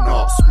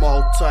juggernaut.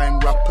 Small-time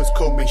rappers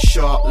coming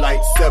short like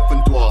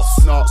Seven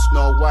Dwarfs. Not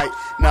Snow White,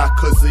 nah,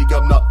 cause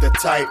I'm not the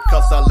type.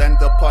 Cause I'll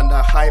end up on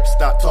the hype,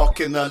 start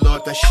talking a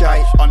load of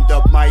shite. On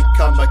the mic,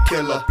 I'm a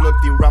killer,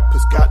 bloody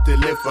rappers got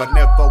deliver.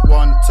 Never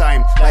one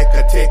time, like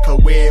a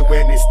takeaway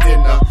when it's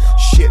dinner.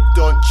 Shit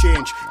don't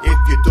change if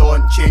you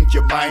don't change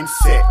your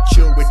mindset.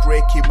 Chill with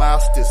Reiki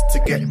Masters to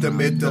get the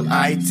middle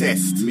eye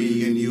test.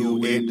 Me and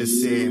you ain't the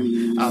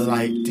same. I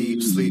like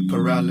deep sleep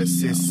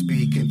paralysis,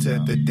 speaking to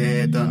the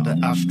dead on the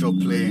astral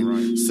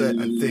plane.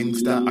 Certain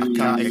things that I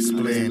can't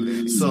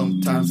explain.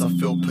 Sometimes I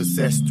feel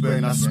possessed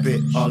when I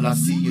spit, all I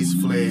see is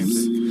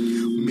flames.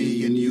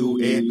 Me and you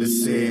ain't the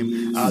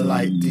same. I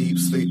like deep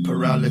sleep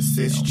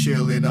paralysis,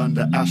 chilling on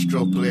the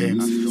astral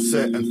planes.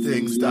 Certain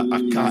things that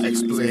I can't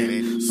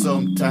explain.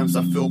 Sometimes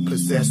I feel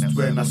possessed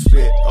when I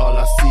spit, all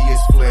I see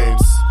is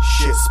flames.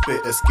 Shit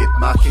spitters get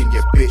marking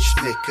your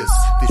bitch knickers.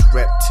 These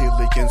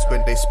reptilians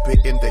when they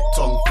spitting their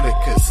tongue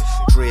flickers.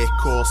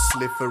 Draco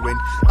slithering,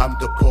 I'm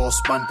the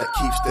postman that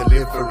keeps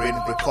delivering.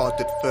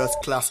 Recorded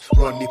first class,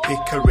 Ronnie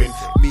Pickering.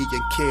 Me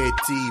and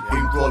KD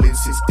been rolling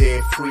since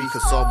day 3.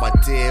 Cause all my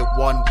day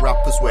 1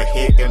 rappers were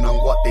hating on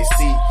what they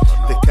see.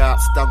 They can't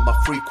stand my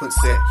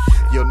frequency.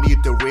 You'll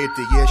need a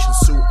radiation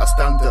suit. I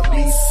stand at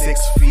least 6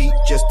 feet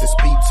just to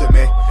speak to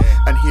me.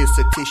 And here's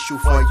a tissue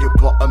for your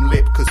bottom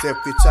lip. Cause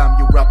every time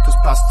you rappers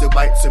pass the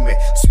mic to me,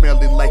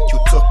 smelling like you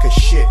took a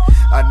shit.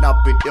 And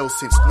I've been ill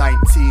since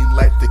 19,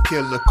 like the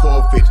killer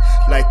COVID.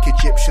 Like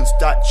Egyptian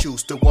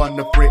statues, the one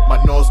to break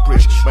my nose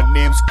bridge. My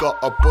name's got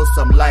a buzz,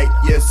 I'm light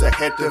years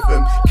ahead of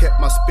them. Kept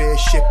my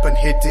spaceship and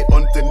hid it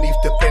underneath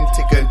the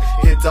Pentagon.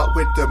 Hid up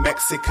with the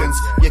Mexicans.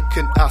 You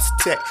can ask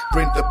Tech,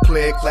 bring the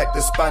plague like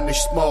the Spanish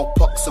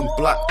smallpox and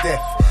Black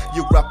Death.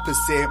 You rappers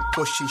ain't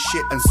pushing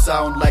shit and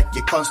sound like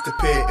you're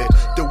constipated.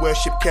 The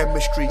worship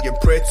chemistry and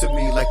pray to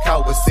me like I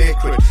was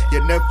sacred.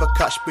 You never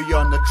catch me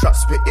on the track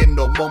spitting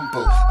no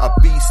mumble. A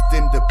beast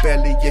in the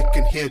belly, you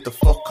can hear the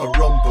fucker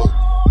rumble.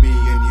 Me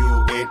and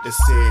you ain't the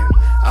same.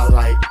 I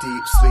like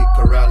deep sleep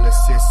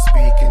paralysis,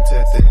 speaking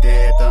to the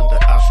dead on the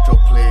astral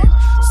plane.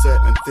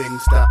 Certain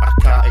things that I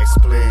can't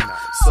explain.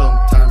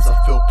 Sometimes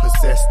I feel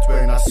possessed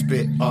when I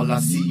spit, all I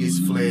see is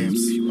flames.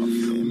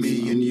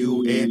 Me and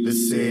you ain't the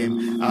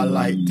same. I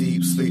like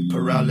deep sleep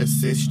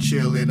paralysis,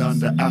 chilling on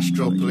the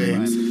astral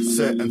planes.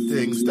 Certain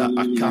things that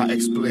I can't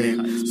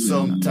explain.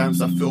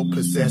 Sometimes I feel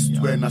possessed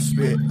when I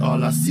spit,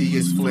 all I see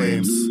is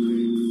flames.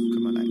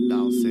 Come on, like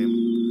down sim.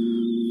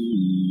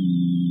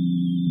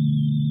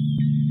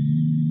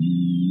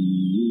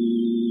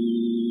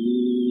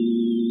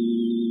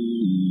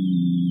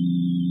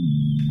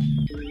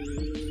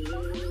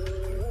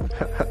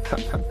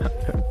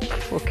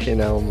 Fucking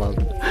hell, man.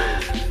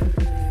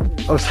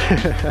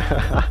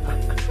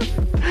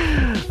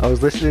 I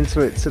was listening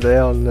to it today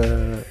on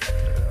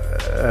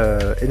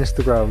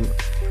Instagram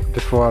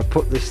before I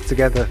put this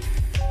together,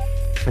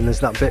 and there's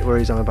that bit where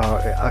he's on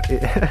about it.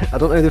 I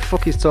don't know who the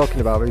fuck he's talking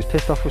about, but he's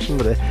pissed off with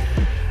somebody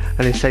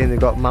and he's saying they've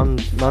got man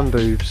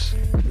boobs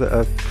that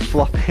are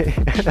floppy.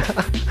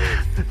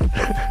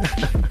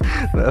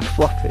 That are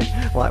floppy,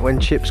 like when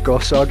chips go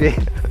soggy.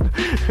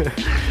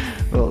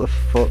 What the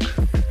fuck?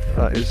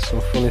 That is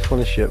some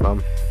funny shit,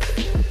 man.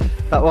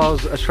 That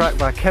was a track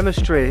by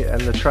Chemistry,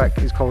 and the track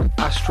is called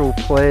Astral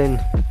Plane.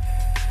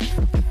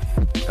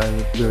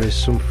 And there is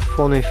some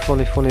funny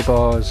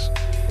bars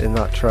in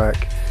that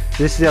track.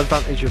 This is the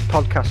advantage of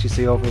podcasts, you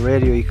see, over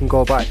radio. You can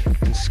go back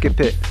and skip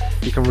it.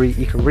 You can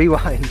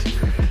rewind.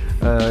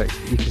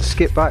 You can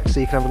skip back, so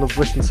you can have another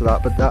listen to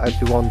that. But that'd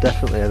be one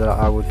definitely that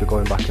I would be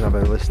going back and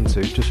having a listen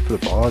to, just for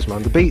the bars,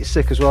 man. The beat's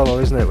sick as well, though,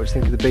 isn't it? What do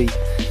you think of the beat?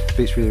 The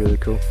beat's really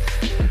cool.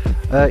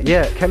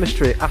 Yeah,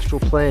 Chemistry, Astral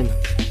Plane.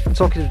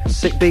 Talking of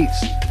sick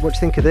beats, what do you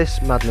think of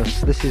this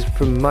madness? This is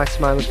from Mighty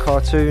Mindless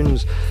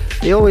Cartoons.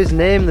 They always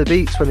name the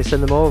beats when they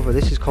send them over.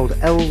 This is called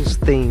L's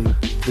Theme.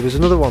 There was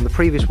another one, the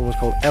previous one was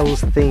called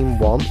L's Theme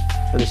 1,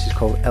 and this is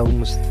called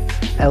L's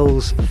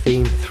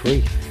Theme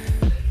 3.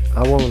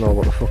 I want to know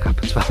what the fuck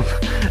happened to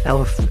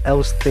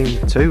L's Theme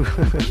 2.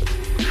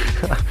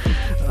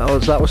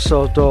 That was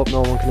so dope, no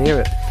one can hear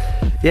it.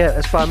 Yeah,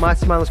 that's by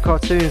Mighty Mindless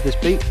Cartoons, this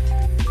beat.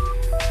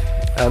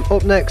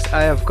 Up next,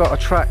 I have got a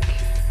track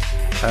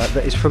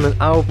that is from an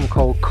album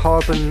called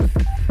Carbon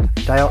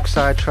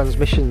Dioxide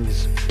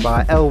Transmissions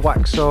by El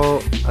Waxo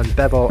and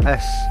Beppo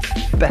S.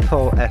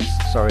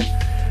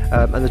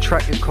 And the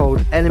track is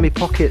called Enemy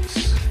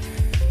Pockets.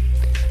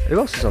 Who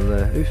else is on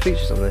there? Who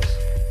features on this?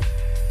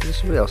 Is there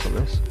somebody else on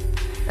this?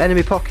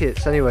 Enemy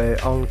Pockets, anyway,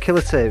 on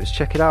Killer Tapes.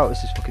 Check it out,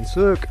 this is fucking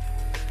sick.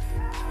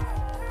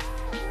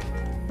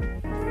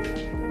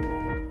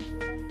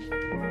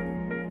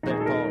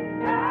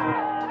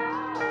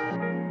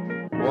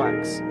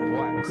 Wax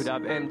could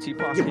have empty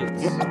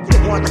pockets.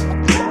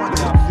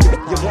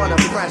 wanna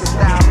fresh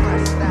style.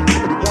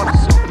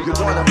 You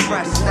wanna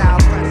fresh style.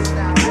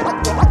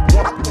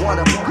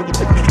 Wanna fresh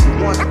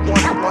style.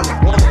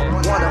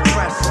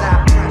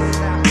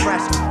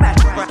 Fresh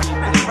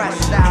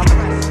style.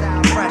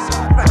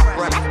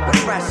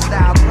 Fresh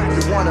style.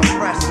 You wanna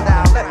fresh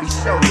style? Let me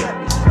show you.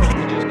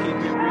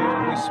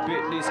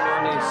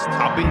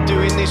 I've been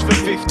doing this for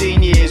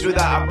 15 years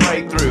without a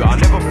breakthrough. I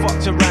never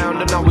fucked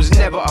around and I was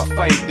never a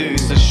fake dude.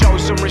 So show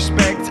some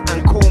respect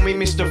and call me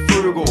Mr.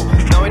 Frugal.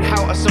 Knowing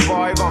how to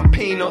survive on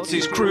peanuts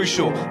is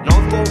crucial. No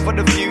thought for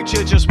the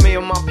future, just me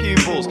and my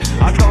pupils.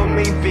 I don't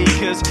mean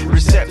beakers,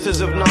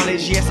 receptors of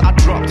knowledge. Yes, I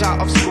dropped out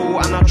of school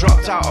and I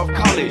dropped out of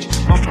college.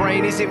 My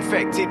brain is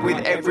infected with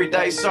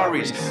everyday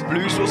sorries.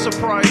 Blues will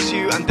surprise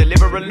you and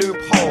deliver a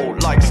loophole.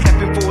 Like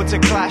stepping forward to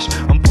clash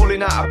and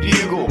pulling out a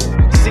bugle.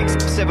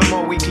 6, 7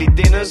 more weekly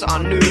dinners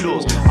on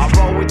noodles. I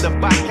roll with the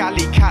back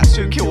alley cats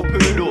who kill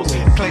poodles.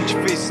 Clenched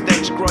fists,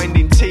 stench,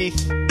 grinding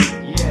teeth.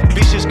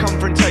 Vicious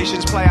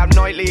confrontations play out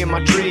nightly in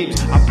my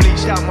dreams. I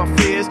bleached out my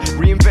fears,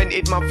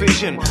 reinvented my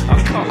vision.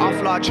 I cut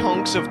off large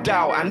hunks of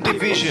doubt and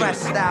division. Fresh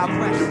style,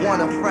 you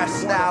want a fresh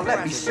style?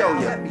 Let me show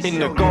you. In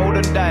the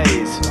golden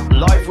days,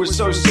 life was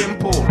so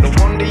simple. No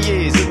wonder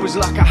years, it was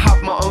like I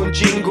had my own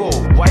jingle.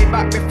 Way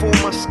back before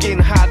my skin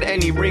had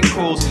any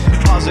wrinkles.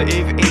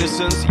 Positive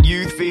innocence,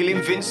 youth feel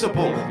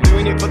invincible.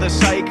 Doing it for the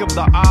sake of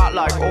the art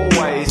like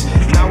always.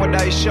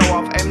 Nowadays show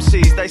off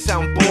MCs, they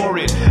sound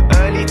boring.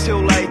 Early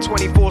till late,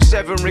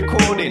 24/7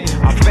 recording.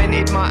 I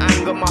vented my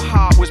anger, my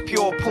heart was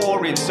pure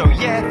pouring. So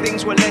yeah,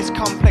 things were less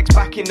complex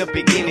back in the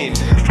beginning.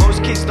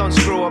 Most kids don't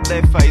screw up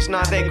their face,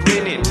 now they're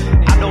grinning.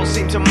 Adults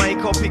seem to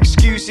make up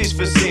excuses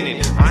for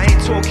sinning. I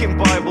ain't talking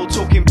Bible,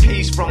 talking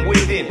peace from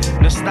within.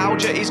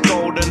 Nostalgia is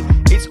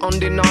golden, it's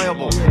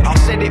undeniable. I've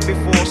said it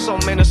before, some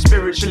men are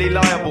spiritually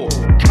liable.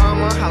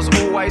 Karma has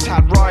always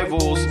had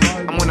rivals.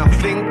 And when I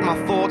think, my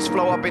thoughts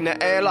flow up in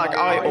the air like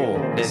idol.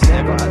 There's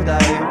never a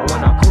day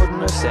when I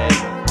couldn't have said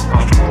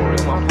I'm poor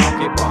in my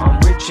pocket, but I'm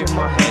rich in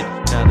my head.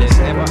 Now there's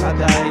never a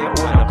day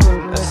when I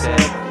couldn't have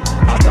said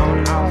I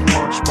don't have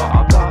much, but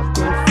I got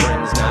good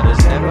friends. Now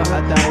there's never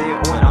a day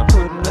when I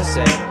couldn't have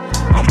said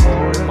I'm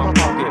poor in my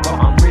pocket, but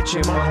I'm rich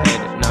in my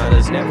head. Now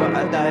there's never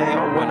a day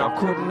when I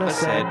couldn't have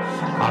said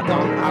I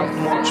don't have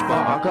much,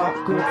 but I got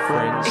good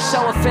friends. Ich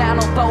schaue fern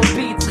und baue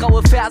Beats,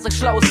 raue Verse,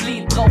 schlaues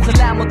Lied. Brauche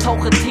Lärm und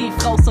tauche tief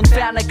raus in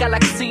ferne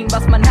Galaxien.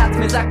 Was mein Herz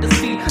mir sagt, ist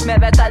viel mehr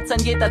wert als ein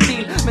jeder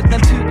Deal. Mit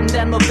nem Typen,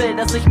 der nur will,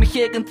 dass ich mich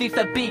irgendwie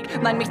verbieg.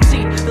 Nein, mich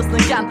zieht das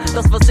nicht an,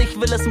 das was ich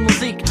will ist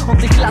Musik.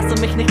 Und ich lasse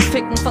mich nicht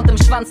ficken von dem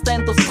Schwanz der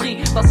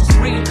Industrie. Was ist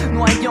real?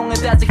 Nur ein Junge,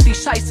 der sich die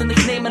Scheiße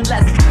nicht nehmen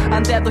lässt.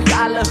 An der durch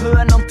alle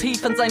Höhen und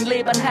Tiefen sein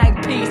Leben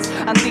hängt. Peace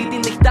an die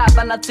nicht da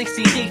waren, als ich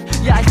sie rief.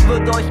 Ja, ich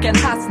würde euch gern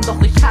hassen,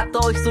 doch ich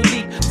hatte euch so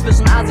lieb.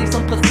 Zwischen Asis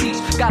und Prestige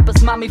gab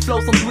es Mami,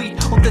 Flows und Weed.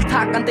 Und den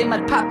Tag, an dem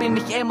mein Papi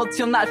mich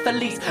emotional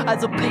verließ.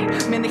 Also blieb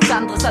mir nichts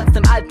anderes als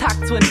dem Alltag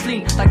zu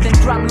entfliehen. Dank den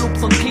Drum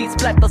Loops und Keys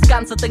bleibt das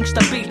ganze Ding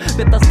stabil.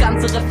 Wird das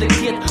Ganze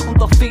reflektiert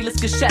und auch vieles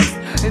geschätzt.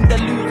 In der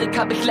Lyrik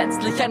habe ich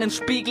letztlich einen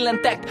Spiegel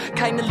entdeckt.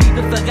 Keine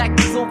Liebe verreckt,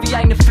 so wie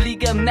eine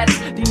Fliege im Netz.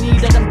 Die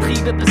niederen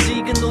Triebe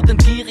besiegen nur den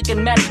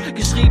gierigen Mensch.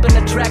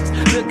 Geschriebene Tracks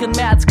wirken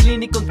mehr als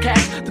Klinik und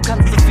Cash. Du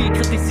kannst so viel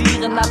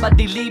kritisieren, aber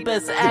die Liebe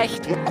ist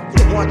echt.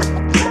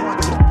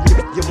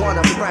 You want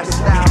a fresh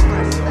style.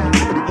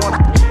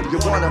 You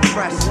want a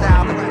fresh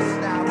style.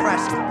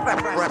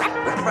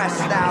 Fresh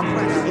style.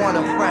 You want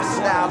a fresh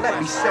style.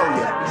 Let me show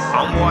you.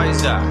 I'm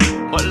wiser,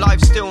 but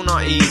life's still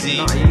not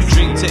easy.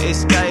 Drink to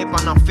escape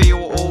and I feel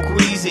all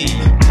queasy.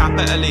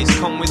 Capitalists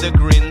come with a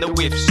grin, the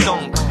whiff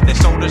stunk. They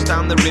sold us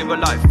down the river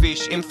like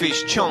fish in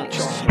fish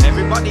chunks.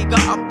 Everybody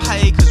gotta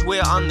pay cause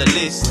we're on the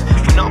list.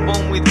 We're not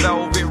born with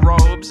velvet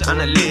robes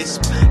and a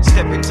lisp.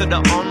 Step into the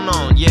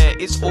unknown, yeah,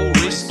 it's all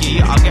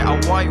risky. I get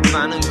a white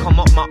van and come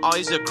up, my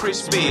eyes are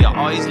crispy.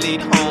 Eyes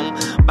lead home,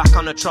 back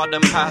on a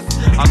trodden path.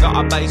 I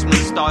got a basement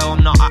style,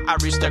 I'm not an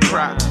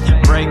aristocrat.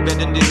 Break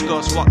bed and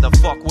discuss what the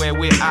fuck where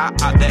we're at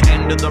the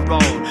end of the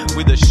road,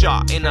 with a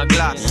shot in a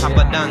glass. Have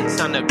a dance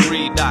and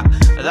agree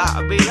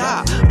that'll be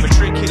that.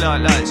 Matricular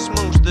like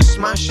smooth the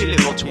smashy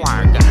little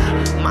twag.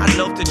 Mad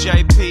love to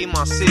JP,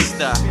 my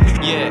sister.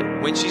 Yeah,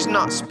 when she's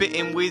not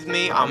spitting with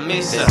me, I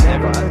miss her. There's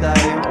never a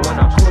day when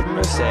I couldn't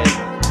have said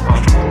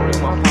I'm poor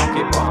in my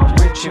pocket, but I'm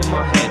rich in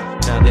my head.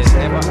 Now there's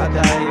never a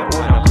day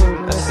when I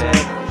couldn't have said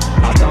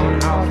I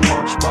don't have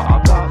much, but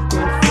I got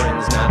good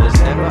friends. Now there's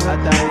never a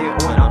day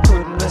when I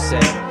couldn't have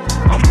said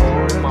I'm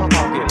poor in my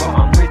pocket, but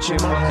I'm rich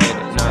in my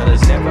head. Now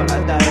there's never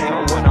a day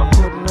when I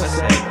couldn't have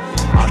said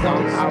I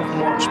don't have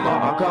much, but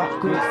I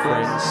got good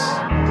friends.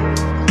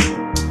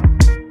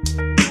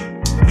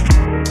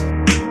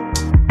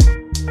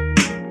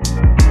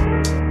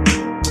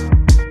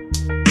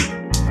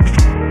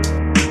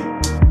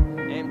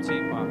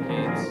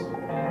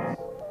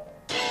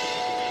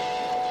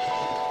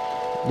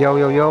 Yo,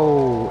 yo,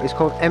 yo, it's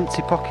called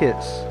Empty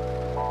Pockets.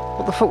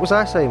 What the fuck was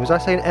I saying? Was I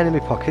saying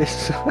enemy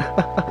pockets?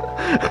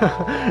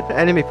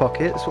 Enemy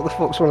pockets? What the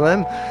fuck's one of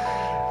them?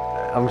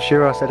 I'm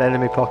sure I said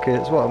enemy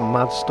pockets. What a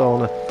mad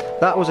stoner.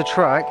 That was a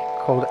track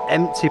called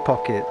Empty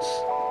Pockets.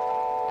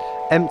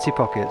 Empty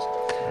Pockets,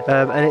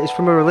 and it is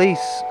from a release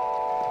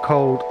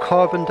called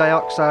Carbon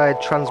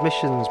Dioxide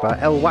Transmissions by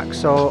El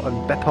Waxo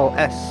and Beppo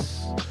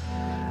S.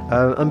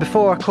 And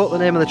before I caught the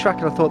name of the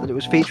track, and I thought that it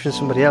was featuring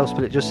somebody else,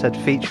 but it just said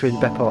featuring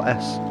Beppo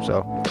S.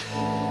 So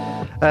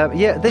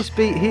yeah, this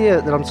beat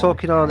here that I'm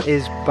talking on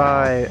is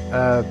by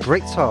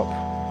Bricktop,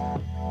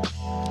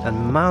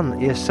 and man,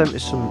 he has sent me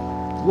some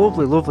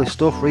lovely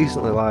stuff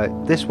recently. Like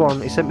this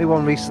one, he sent me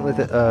one recently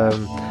that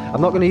I'm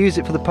not going to use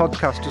it for the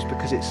podcast just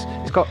because it's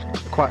got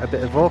quite a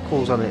bit of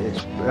vocals on it.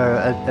 It's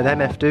an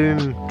MF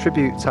Doom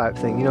tribute type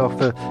thing, you know,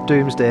 for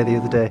Doomsday the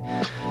other day,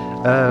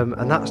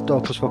 and that's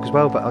dope as fuck as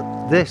well.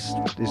 But this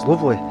is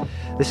lovely.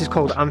 This is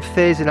called I'm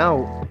Phasing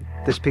Out,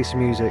 this piece of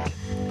music,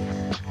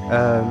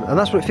 and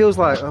that's what it feels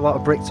like. A lot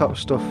of Bricktop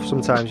stuff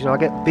sometimes, you know, I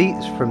get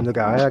beats from the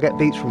guy, I get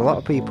beats from a lot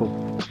of people,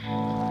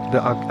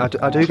 but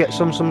I do get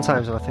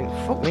sometimes, and I think,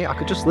 fuck me, I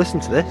could just listen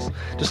to this,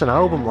 just an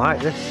album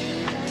like this.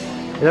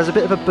 It has a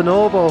bit of a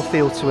Bonobo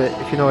feel to it,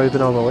 if you know who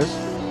Bonobo is.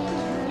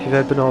 If you've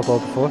heard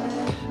Bonobo before.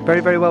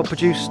 Very well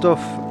produced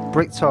stuff.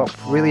 Bricktop,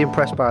 really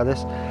impressed by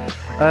this.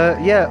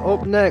 Yeah,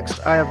 up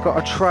next I have got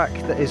a track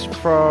that is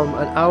from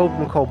an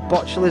album called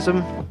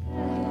Botulism,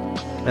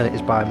 and it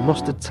is by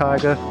Mustard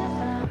Tiger.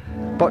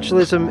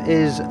 Botulism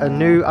is a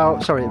new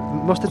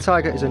Mustard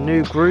Tiger is a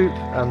new group,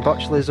 and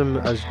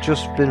Botulism has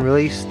just been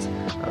released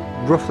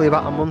roughly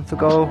about a month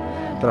ago,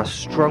 but I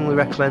strongly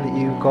recommend that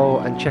you go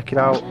and check it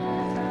out.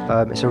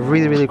 It's a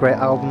really great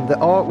album. The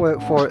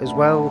artwork for it as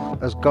well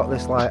has got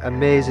this like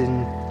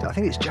amazing, I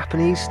think it's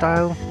Japanese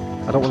style.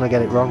 I don't want to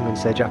get it wrong and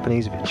say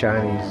Japanese if it's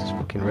Chinese. It's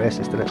fucking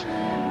racist, isn't it?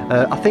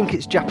 I think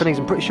it's Japanese,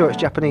 I'm pretty sure it's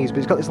Japanese, but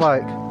it's got this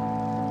like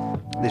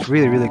this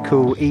really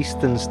cool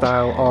Eastern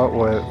style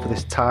artwork for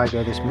this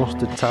tiger, this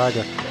Mustard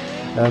Tiger.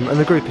 And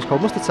the group is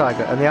called Mustard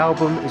Tiger, and the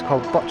album is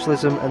called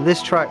Botulism, and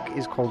this track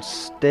is called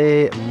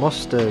Stay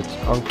Mustard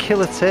on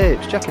Killer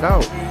Tapes. Check it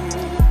out.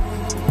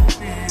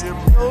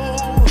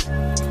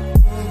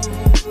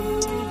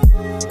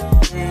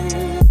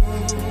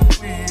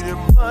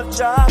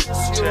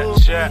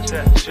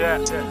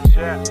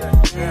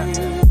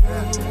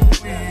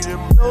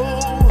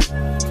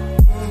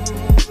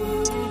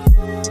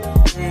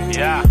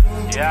 Yeah.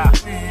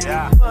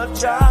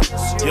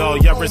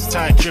 Yo, it's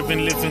tight,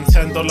 driven, living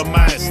 $10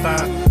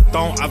 milestone.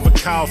 Don't have a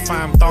cow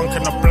fam,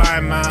 dunking a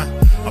blind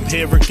man. I'm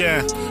here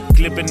again,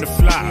 glib in the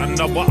flat. I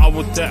know what I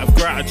would debt of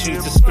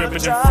gratitude to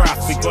scribbling and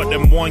fraff. We got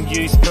them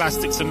one-use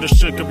plastics and the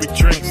sugary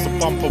drinks. The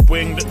bumper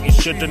wing that you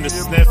shouldn't have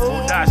sniffed.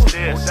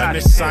 And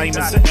the same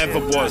as it ever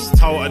was.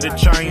 Told her to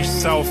change,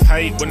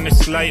 self-hate when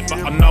it's late, but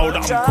I know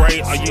that I'm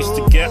great. I used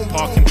to get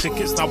parking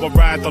tickets, now I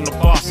ride on the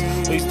bus.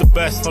 Who's the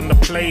best on the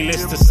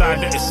playlist? Decide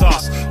that it's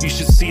us. You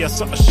should see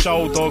us at a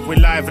show, dog, we're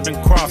liver than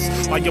cross.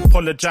 I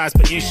apologise,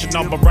 but you should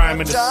know my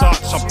rhyming as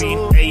such. I've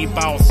been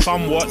about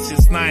somewhat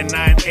since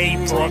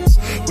 99 procs,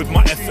 with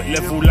my effort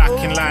level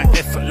lacking like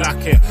effort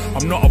lacking.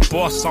 I'm not a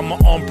boss, I'm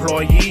an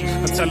employee.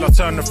 Until I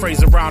turn the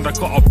phrase around, I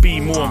gotta be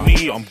more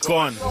me, I'm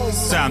gone.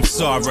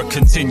 Samsara,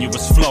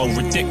 continuous flow,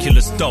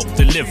 ridiculous dope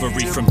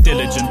delivery from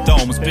diligent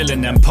domes,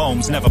 billing them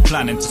poems, never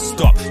planning to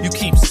stop. You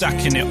keep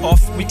sacking it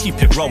off, we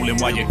keep it rolling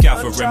while you're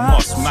gathering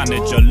moss.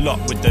 Manage a lot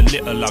with the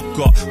little I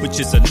got, which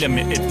is a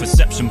limited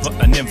perception but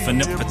an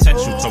infinite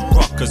potential to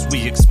rock as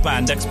we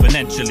expand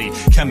exponentially,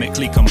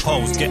 chemically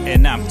composed,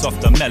 getting amped off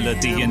the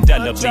melody.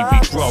 Indelibly we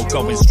grow,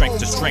 going strength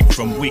to strength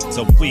from week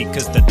to week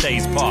as the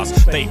days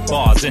pass. Bait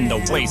bars in the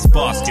waste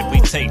basket, we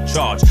take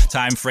charge.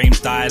 Time frames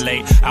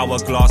dilate,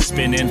 hourglass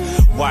spinning.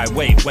 Why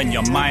wait when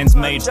your mind's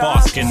made?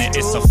 Bask in it,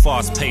 it's a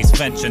fast-paced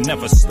venture.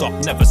 Never stop,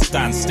 never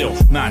stand still.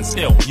 Man's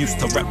ill, used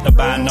to rep the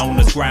band known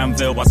as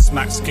Granville. I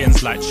smack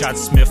skins like Chad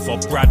Smith or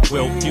Brad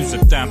Wilt. Use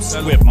a damn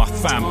squib, my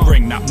fam,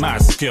 bring that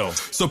mad skill.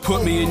 So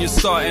put me in your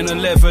starting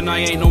 11, I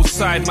ain't no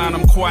side man.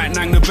 I'm quiet,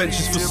 nang the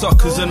benches for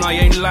suckers, and I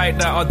ain't like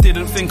that. I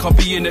didn't think I'd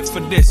be in it for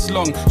this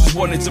long. Just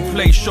wanted to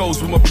play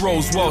shows with my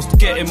bros whilst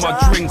getting my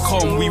drink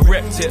on. We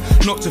repped it,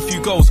 knocked a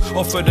few goals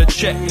off of the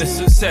checklist.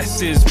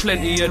 Successes,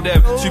 plenty of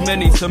them, too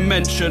many to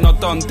mention. I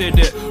done did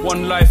it,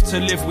 one life to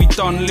live, we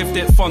done lived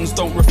it. Funds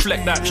don't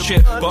reflect that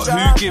shit, but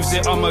who gives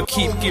it? I'ma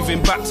keep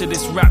giving back to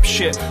this rap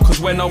shit. Cause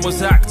when I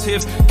was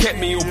active, kept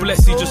me all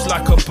blessy just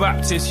like a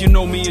Baptist. You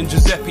know me and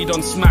Giuseppe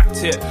done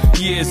smacked it.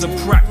 Years of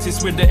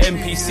practice with the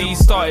MPC,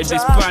 started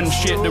this band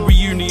shit. The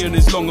reunion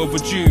is long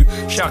overdue.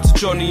 Shout to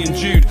Johnny and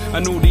Jude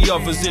and all the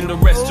others in the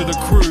rest of the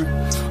crew.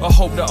 I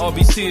hope that I'll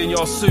be seeing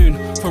y'all soon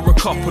for a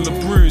couple of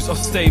brews. I'll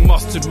stay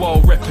mustard while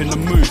repping the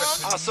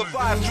moose. I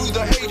survived through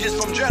the ages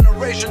from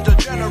generation to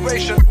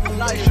generation.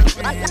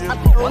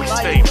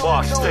 Stay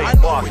boss, stay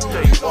boss,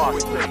 stay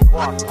boss, stay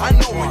boss. I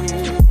know it.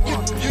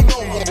 You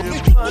know it.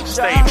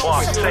 Stay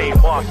boss, stay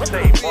boss,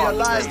 stay boss.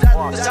 Realize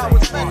that is how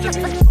it's meant to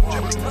be.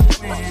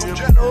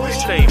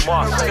 Stay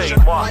boss, stay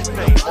boss,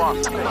 stay boss,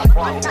 stay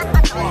boss.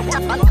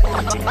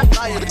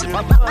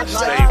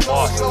 Stay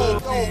boss.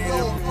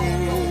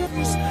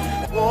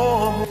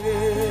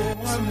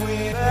 When we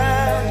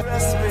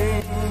rest me.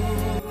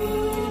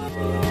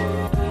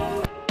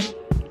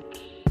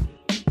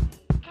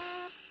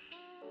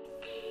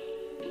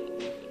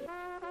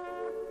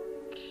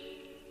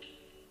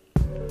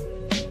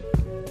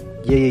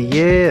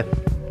 Yeah.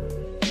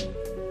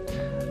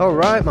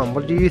 Alright, man,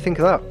 what do you think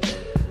of that?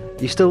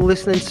 You're still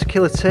listening to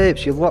Killer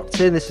Tapes, you're locked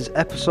in. This is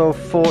episode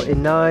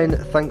 49.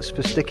 Thanks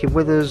for sticking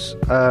with us.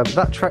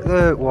 That track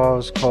there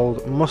was called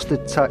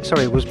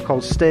it was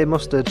called Stay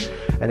Mustard,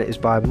 and it is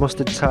by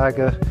Mustard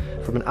Tiger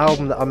from an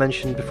album that I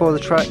mentioned before the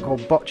track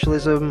called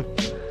Botulism.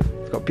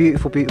 It's got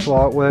beautiful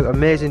artwork,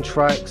 amazing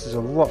tracks. There's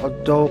a lot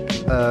of dope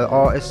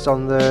artists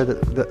on there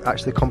that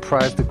actually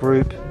comprise the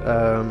group.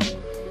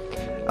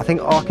 I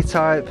think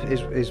Archetype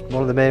is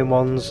one of the main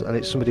ones, and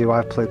it's somebody who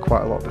I've played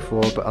quite a lot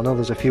before, but I know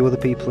there's a few other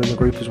people in the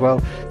group as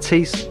well.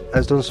 Tease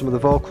has done some of the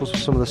vocals for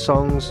some of the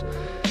songs.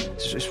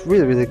 It's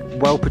really, really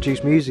well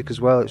produced music as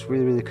well. It's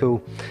really, really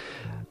cool.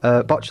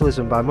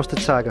 Botulism by Mustard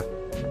Tiger.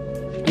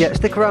 Yeah,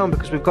 stick around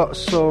because we've got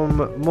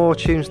some more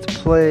tunes to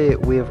play.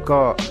 We've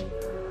got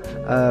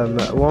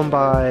one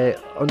by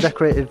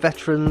Undecorated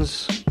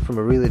Veterans from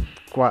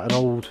quite an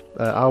old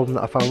album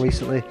that I found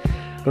recently.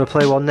 I'm going to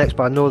play one next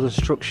by Northern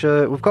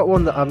Structure. We've got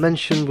one that I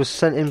mentioned was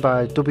sent in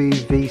by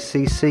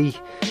WVCC,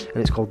 and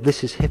it's called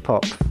This Is Hip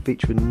Hop,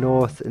 featuring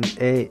North and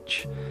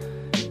H.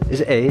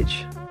 Is it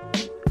H?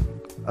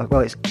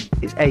 Well, it's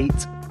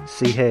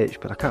 8CH,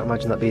 but I can't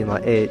imagine that being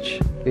like H.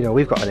 You know,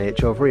 we've got an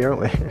H over here,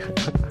 haven't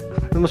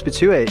we? There must be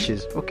 2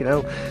 H's. Fucking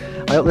hell.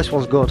 I hope this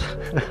one's good.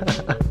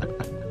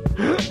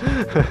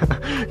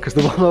 Because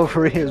the one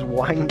over here is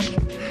wank.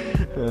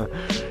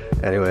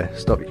 Anyway,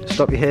 stop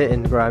your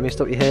hating, Grimy.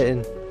 Stop your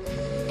hating.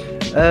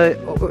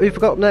 We've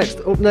got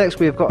up next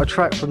we've got a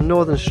track from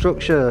Northern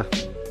Structure.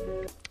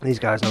 These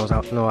guys know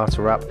how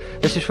to rap.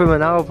 This is from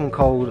an album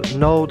called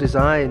No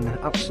Design.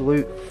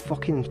 Absolute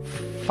fucking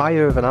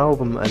fire of an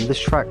album, and this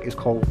track is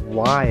called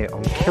Why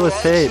on Killer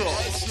Tapes.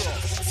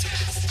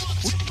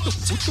 What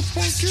the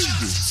fuck is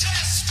this?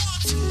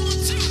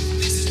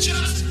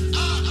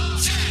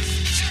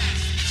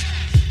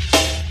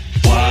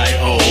 Why,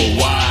 oh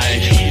why,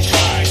 you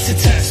try to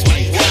test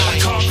me? I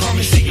can't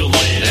promise that you'll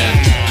live.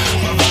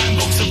 My rhyme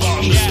books are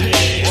bottomless pit.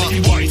 If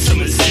you want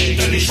some zig,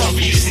 then it's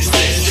obvious it's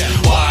this.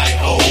 Why,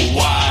 oh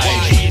why,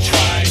 you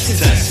try to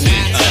test me?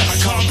 I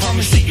can't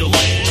promise that you'll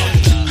live.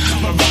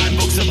 My rhyme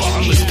books are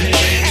bottomless pit.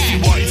 If you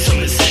want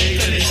some zig,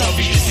 then it's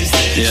obvious it's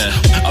this.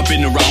 Yeah, I've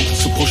been around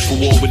to push for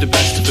war with the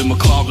best of them. I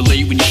can't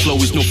relate when your flow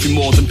is nothing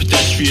more than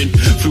pedestrian.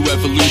 Through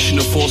evolution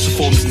of force of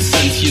forms and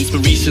sentience,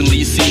 but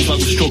recently it seems like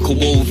we've struck a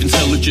wall with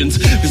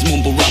intelligence. This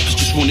mumble rap has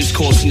just run its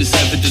course, and it's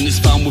evident it's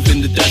found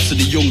within the depths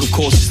of the young. Of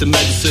course, it's the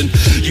medicine.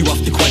 You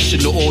have to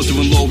question the order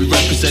and law. We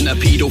represent a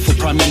pedo for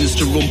prime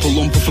minister, Oompa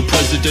Loompa for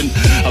president.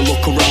 I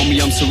look around me,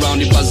 I'm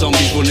surrounded by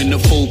zombies running at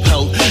full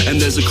pelt, and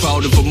there's a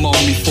crowd of them on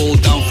me. Fall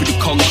down through the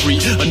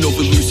concrete.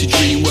 Another lucid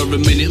dream where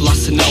a minute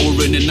lasts an hour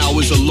and an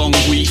hour's a long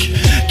week.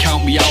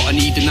 Count me out, I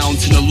need an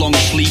ounce in a long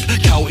sleep.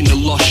 Counting the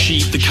lost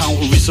sheep, the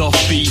counter is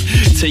offbeat.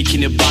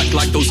 Taking it back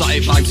like those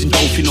attic vibes in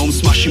Dolphin Home.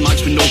 Smashing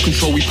mics with no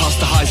control, we pass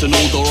the highs and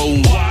hold our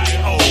own. Why,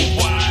 oh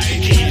why,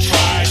 do you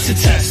try to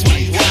test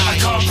me? I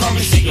can't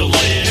promise that you'll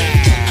live.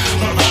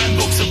 My rhyme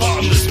books are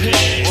bottomless pit.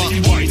 If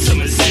you want some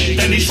zig,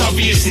 then it's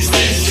obvious it's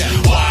this.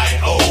 Why,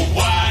 oh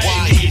why,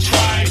 do you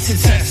try to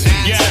test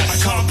me? I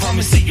can't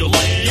promise that you'll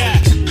live.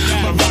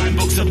 My rhyme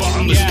books are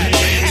bottomless pit.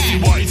 If you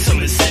want some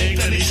zig,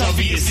 then it's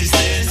obvious it's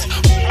this.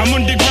 I'm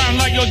underground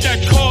like your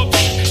dead corpse.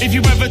 If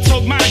you ever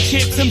took my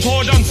chips and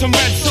poured on some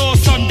red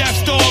sauce on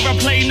death's door, I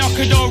play knock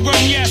a door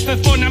run, yeah, for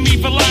fun I'm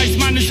evilized,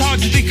 man, as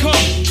hard as they come.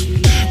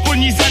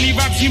 Bunyies, any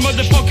raps, you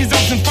motherfuckers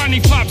have some fanny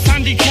flaps.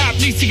 Handicap,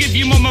 needs to give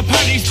your mama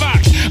panties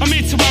back. I'm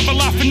here to have a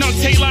laugh and not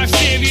take life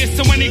serious.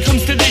 So when it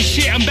comes to this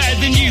shit, I'm better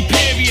than you,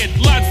 period.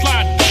 Lads,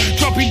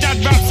 dropping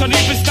dad raps on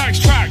Stacks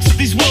tracks.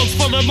 This world's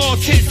full of more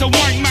tits than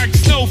wank mag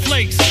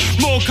snowflakes.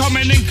 More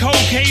common than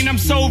cocaine, I'm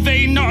so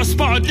vain. Not a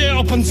spot of dirt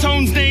up on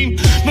Tone's name.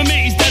 My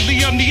mate is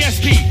deadly on the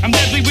SP. I'm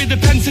deadly with the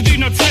pen, so do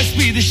not test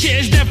me. The shit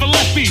has never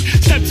left me.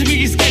 Step to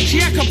me is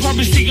sketchy, I can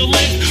promise that you'll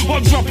live.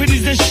 What I'm dropping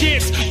is the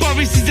shit,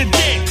 Boris is a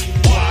dick.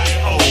 Why,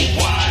 oh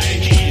why,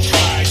 do you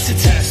try to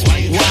test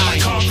me? I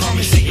can't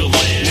promise that you'll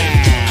live.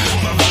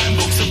 My rhyme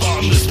books are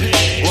bottomless pit.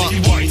 If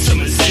you want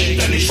some zig,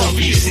 then it's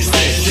obvious it's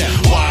this.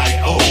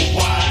 Why, oh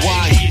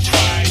why, do you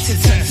try to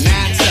test me?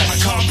 I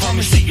can't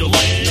promise that you'll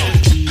live.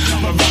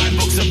 My rhyme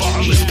books are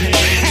bottomless pit.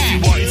 If you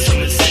want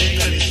some zig,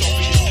 then it's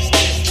obvious it's this.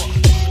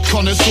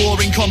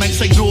 Connoisseuring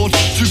comments ignored.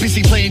 Too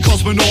busy playing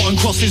cosmonaut and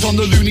crosses on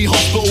the loony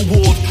hospital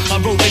ward. I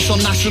wrote this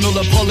on National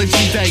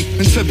Apology Day,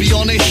 and to be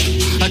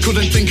honest, I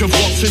couldn't think of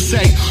what to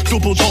say.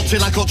 Double dropped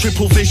till I got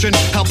triple vision.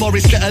 How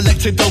Boris get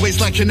elected though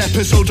it's like an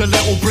episode of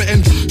Little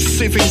Britain.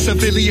 Civving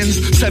civilians,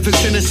 7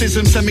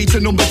 cynicism. Send me to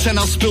number 10,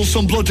 I'll spill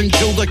some blood and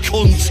kill the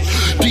cunts.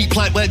 Deep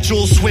like where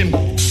jaws swim,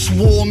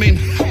 swarming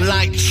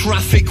like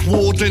traffic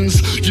wardens.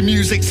 Your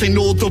music's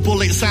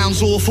inaudible, it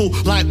sounds awful.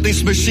 Like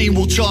this machine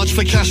will charge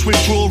for cash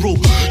withdrawal.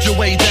 You're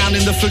way down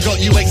in the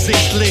forgot you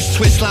exist list.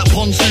 Twist like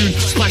pontoon,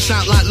 splash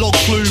out like log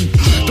flume.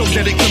 Don't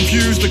get it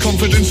confused, the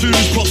confidence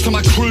ooze. Props to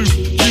my crew,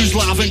 use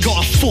like I haven't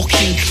got a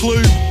fucking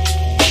clue.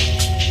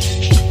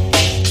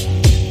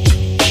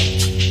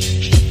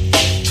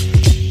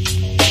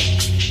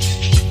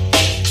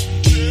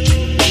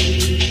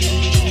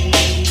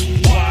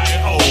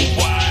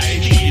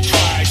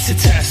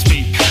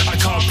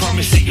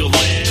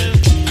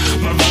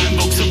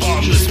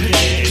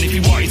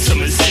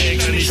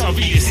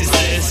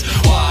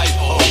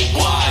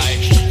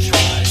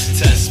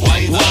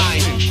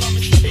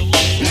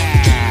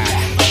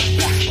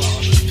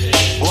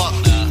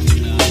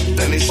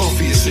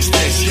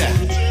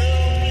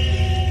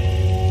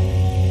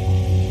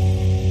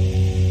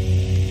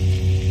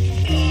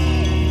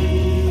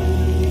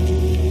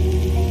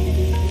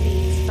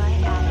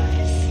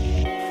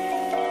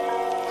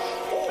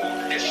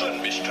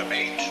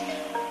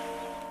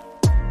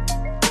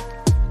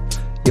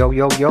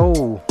 Yo, yo,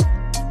 yo.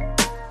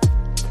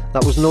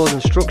 That was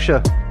Northern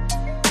Structure.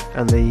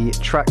 And the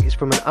track is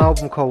from an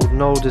album called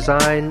No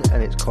Design,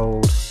 and it's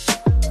called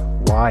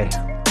Why?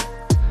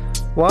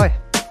 Why?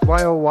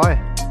 Why oh why?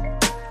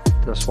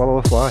 Did I swallow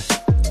a fly?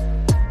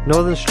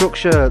 Northern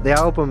Structure, the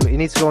album, you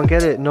need to go and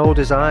get it. No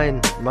Design,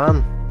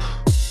 man.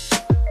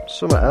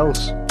 Something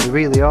else. They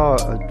really are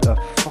a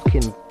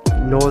fucking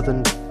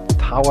northern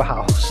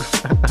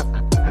powerhouse.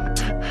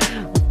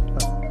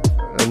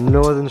 A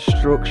Northern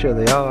Structure,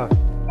 they are.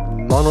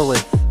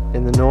 Monolith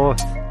in the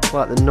north,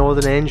 like the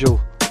Northern Angel.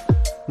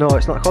 No,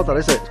 it's not called that,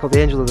 is it? It's called the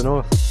Angel of the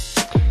North.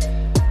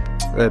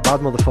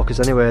 Bad motherfuckers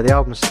anyway. The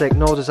album's sick.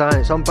 No Design.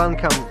 It's on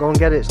Bandcamp. Go and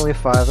get it. It's only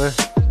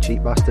 $5.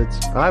 Cheap bastards.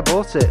 I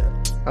bought it,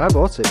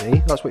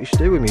 me. That's what you should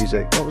do with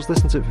music. Don't just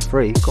listen to it for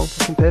free. Go and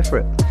fucking pay for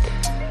it.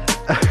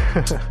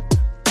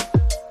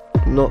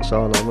 Nuts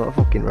on, I'm not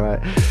fucking right.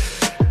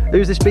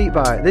 Who's this beat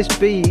by? This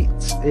beat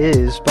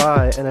is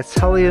by an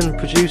Italian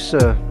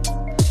producer,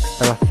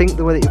 and I think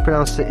the way that you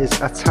pronounce it is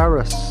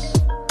Ataras.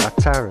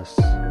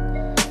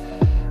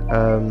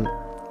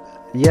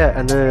 Yeah,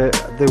 and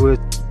they were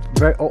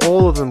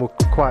all of them were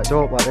quite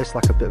dope like this,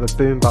 like a bit of a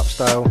boom bap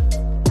style.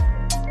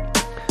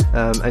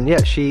 And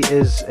yeah, she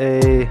is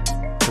an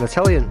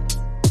Italian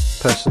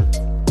person.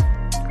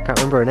 I can't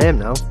remember her name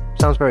now.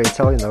 Sounds very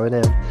Italian though, her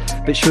name.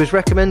 But she was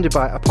recommended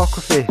by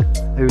Apocryphy,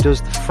 who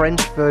does the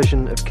French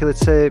version of Killer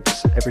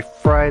Tapes every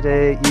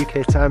Friday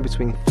UK time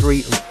between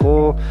 3 and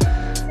 4.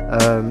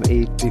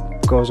 He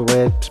goes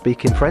away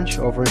speaking French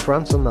over in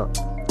France on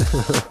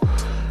that.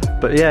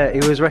 But yeah, he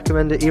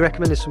recommended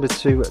somebody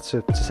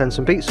to send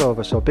some beats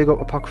over. So big up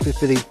Apocryphy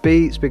for these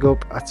beats. Big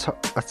up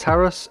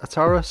Ataras.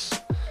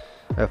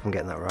 I hope I'm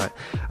getting that right.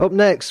 Up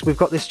next, we've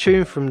got this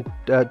tune from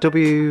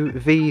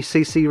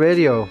WVCC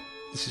Radio.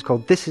 This is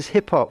called This Is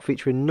Hip Hop,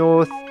 featuring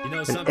North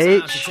and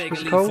H.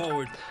 What's it called?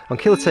 Forward, on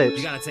Killer Tapes.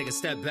 You gotta take a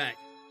step back.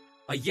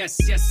 Yes,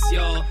 yes,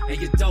 y'all, and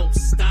you don't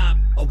stop.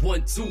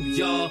 1, 2,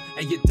 y'all,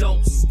 and you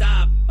don't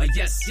stop.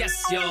 Yes,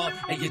 yes, y'all,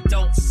 and you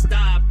don't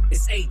stop.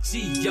 It's AG,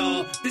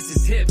 y'all. This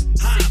is hip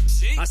hop.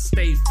 I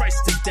stay fresh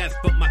to death,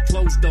 but my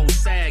clothes don't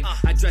sag.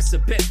 I dress a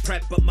bit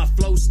prep, but my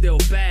flow's still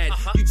bad.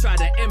 You try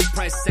to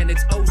impress, and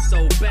it's oh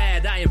so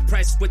bad. I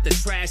impressed with the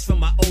trash from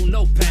my old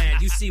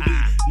notepad. You see, we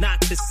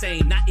not the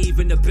same, not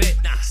even a bit.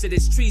 Shit,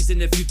 it's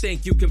treason if you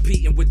think you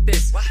competing with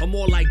this. Or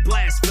more like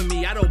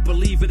blasphemy, I don't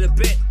believe it a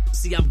bit.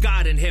 See, I'm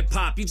God in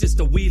hip-hop, you just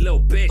a wee little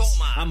bitch.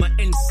 I'm an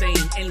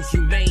insane,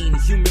 inhumane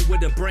human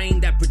with a brain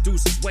that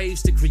produces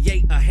waves to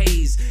create a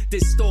haze.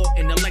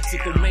 Distorting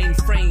electrical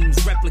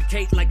mainframes,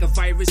 replicate like a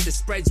virus that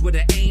spreads with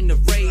an aim to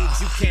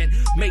rage. You can't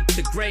make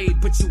the grade,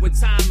 put you in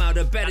timeout,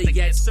 or better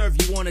yet, serve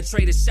you on a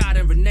trade a shot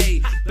and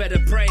Renee. Better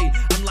pray,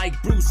 I'm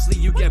like Bruce Lee,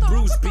 you get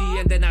Bruce B,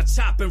 and then I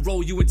chop and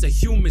roll you into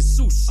human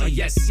sushi.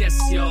 Yes, yes,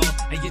 y'all,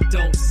 and you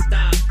don't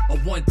stop.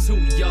 1, 2,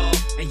 y'all,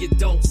 and you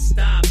don't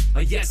stop.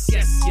 Yes,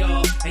 yes,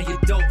 y'all, and you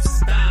don't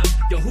stop.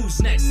 Yo,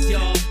 who's next,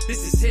 y'all?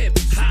 This is hip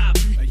hop.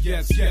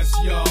 Yes, yes,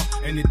 y'all,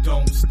 and it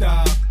don't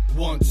stop.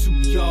 1, 2,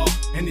 y'all,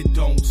 and it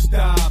don't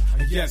stop.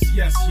 Yes,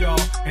 yes, y'all,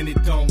 and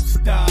it don't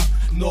stop.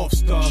 North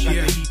Star got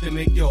the heat to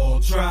make y'all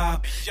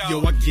drop.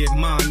 Yo, I get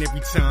mine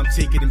every time,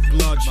 take it in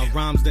blood. My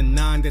rhymes the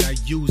 9 that I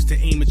use to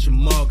aim at your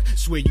mug.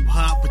 Swear you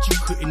hot, but you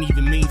couldn't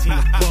even maintain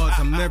a buzz.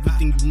 I'm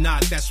everything you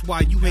not, that's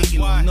why you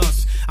hating on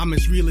us. I'm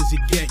as real as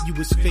it get, you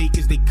as fake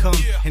as they come.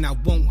 And I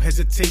won't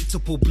hesitate to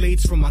pull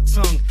blades from my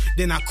tongue.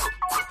 Then I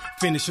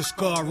finish a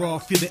scar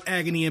off, feel the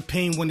agony and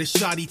pain when the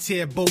shotty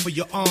tear both of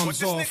your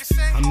arms off.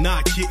 I'm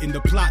not kidding,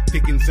 the plot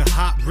thickens, a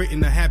hot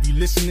written to have you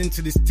listening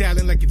to this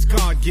talent like it's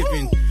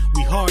God-given.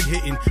 We hard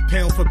hitting,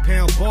 pound for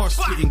pound, bar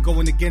spitting,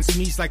 going against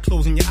me's like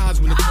closing your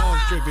eyes when the car's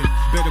driven.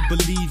 Better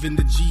believe in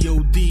the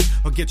G.O.D.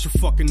 or get your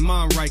fucking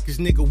mind right, cause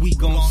nigga, we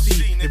gon'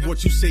 see if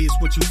what you say is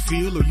what you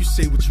feel or you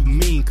say what you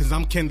mean, cause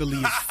I'm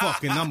Kendall-y as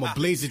fuck and I'm a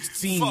blaze it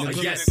team.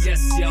 Yes,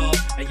 yes, y'all,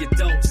 and you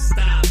don't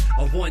stop.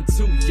 1,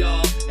 2,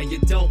 y'all, and you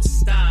don't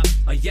stop.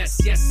 Yes,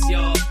 yes,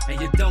 y'all,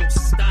 and you don't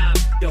stop.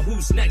 Yo,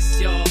 who's next,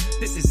 y'all?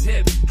 This is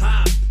hip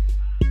hop.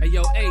 Hey,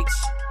 yo, H.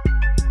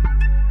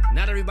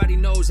 Not everybody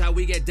knows how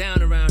we get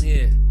down around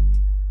here.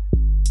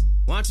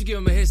 Why don't you give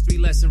them a history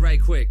lesson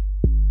right quick?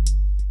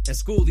 And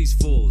school these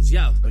fools,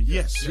 yo.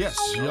 Yes, yes,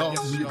 y'all,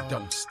 and you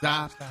don't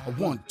stop.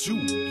 1, 2,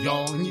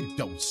 y'all, and you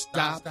don't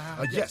stop.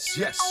 Yes,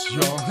 yes,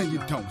 y'all, and you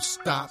don't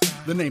stop.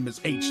 The name is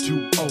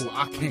H2O,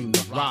 I came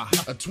to rock.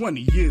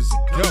 20 years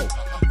ago,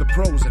 the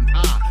pros and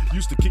I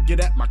used to kick it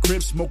at my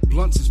crib, smoke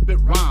blunts and spit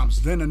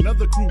rhymes. Then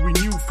another crew we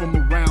knew from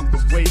around the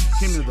way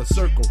came to the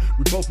circle.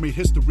 We both made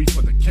history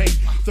for the K.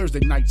 Thursday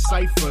night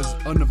ciphers,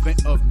 an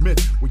event of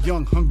myth, where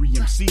young hungry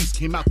MCs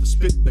came out to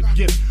spit the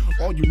gift.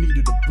 All you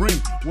needed to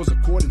bring was a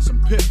cord and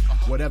some pip.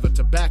 Whatever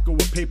tobacco or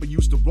paper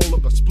used to roll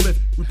up a spliff,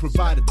 we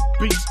provided the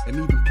beats and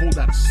even pulled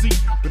out a seat.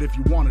 But if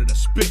you wanted to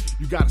spit,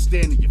 you gotta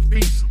stand on your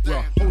feet.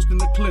 Well, hosting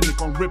the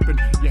clinic on ripping,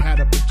 you had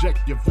to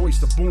project your voice.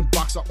 The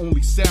boombox our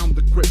only sound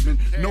equipment.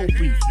 No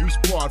beef, we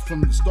squad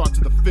from the start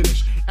to the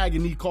finish.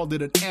 Agony called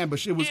it an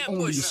ambush, it was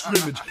only a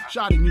scrimmage.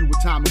 Shotty knew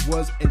what time it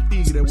was and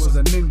Theater was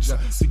a ninja.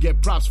 To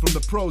get props from the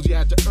pros, you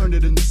had to earn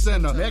it in the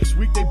center. Next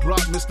week they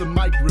brought Mr.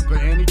 Mike Ripper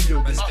and he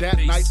killed us. That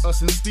night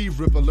us and Steve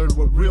Ripper learned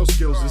what real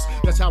skills is.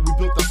 That's how we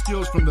built our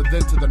skills from the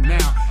then to the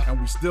now. And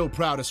we still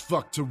proud as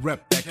fuck to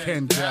rep that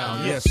Ken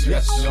down. Yes,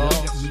 yes, y'all,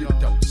 and it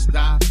don't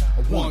stop.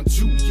 1,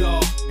 2,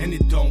 y'all, and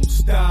it don't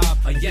stop.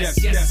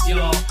 Yes, yes,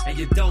 y'all, and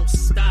you don't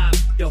stop.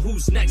 Yo,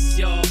 who's next,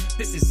 y'all?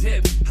 This is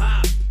hip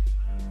hop.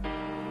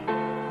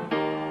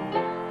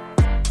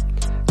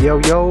 Yo,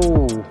 yo.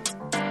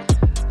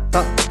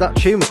 That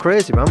tune was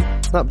crazy, man.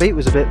 That beat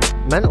was a bit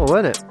mental,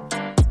 wasn't it?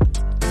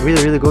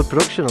 Really, really good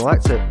production. I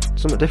liked it.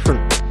 Something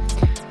different.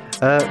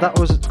 That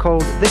was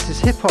called This Is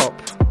Hip Hop,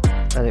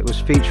 and it was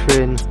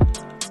featuring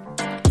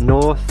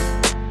North,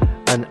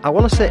 and I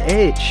want to say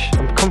H.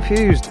 I'm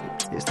confused.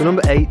 It's the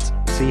number 8,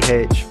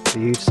 CH, the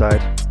huge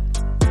side.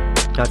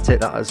 I'd take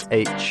that as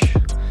H.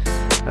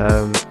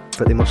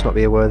 But they must not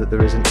be aware that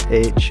there is an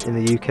H in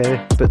the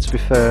UK. But to be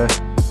fair,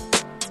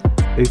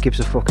 who gives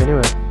a fuck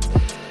anyway?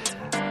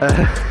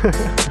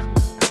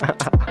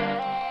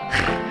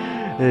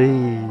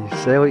 Hey,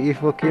 say what you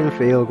fucking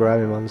feel,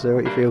 Grimy man. Say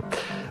what you feel.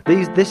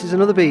 This is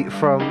another beat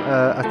from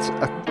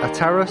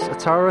Ataras,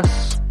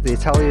 the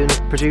Italian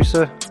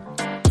producer.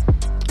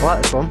 I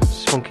like this one.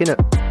 It's funky, innit?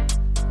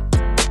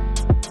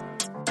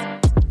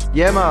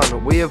 Yeah,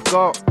 man. We have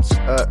got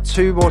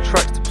 2 more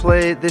tracks to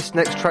play. This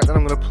next track that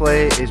I'm going to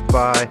play is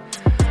by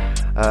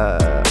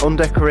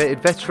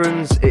Undecorated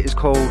Veterans. It is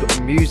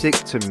called Music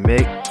to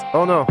Make...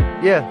 Oh no,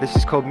 yeah, this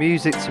is called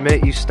Music to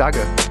Make You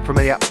Stagger from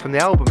the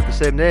album with the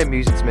same name,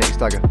 Music to Make You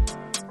Stagger.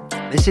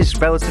 This is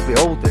relatively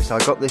old, this. I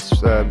got this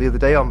the other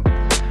day on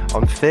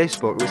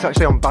Facebook. It's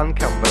actually on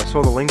Bandcamp, but I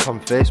saw the link on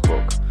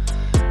Facebook.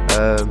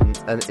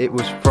 And it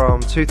was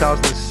from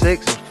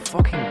 2006. I was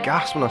fucking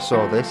gassed when I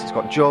saw this. It's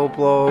got Joe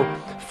Blow,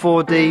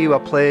 4D, who I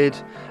played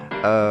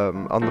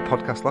on the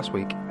podcast last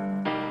week.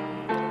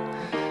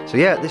 So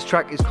yeah, this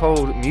track is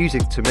called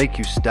Music to Make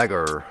You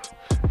Stagger.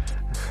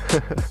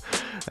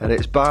 And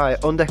it's by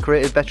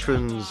Undecorated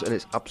Veterans, and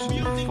it's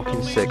absolutely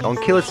fucking sick. On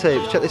Killer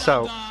Tapes, check this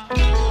out.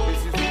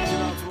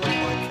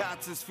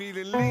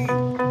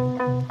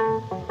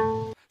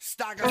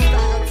 Stagger,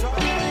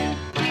 time.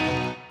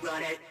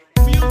 Run it.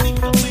 Music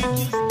to make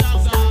you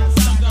stagger.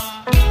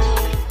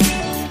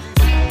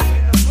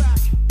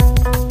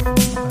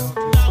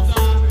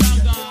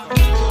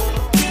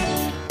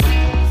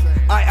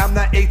 I'm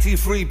that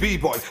 83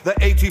 B-boy, the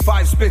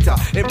 85 spitter,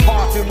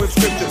 imparting with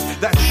scriptures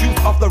that shoot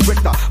off the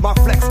Richter. My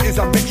flex is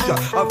a mixture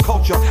of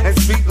culture and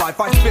street life.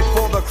 I spit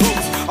for the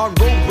crews, on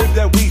road with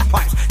their weed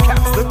pipes.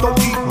 Cats that don't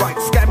eat right,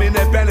 scamming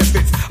their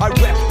benefits. I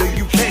rep the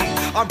UK,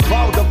 I'm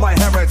proud of my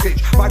heritage.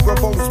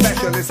 Microphone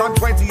specialist, I'm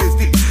 20 years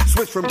deep.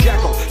 Switch from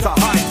Jekyll to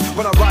Hyde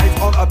when I ride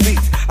on a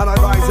beat, and I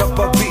rise up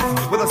a beat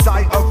with a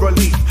sigh of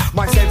relief.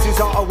 My senses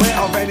are aware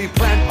of any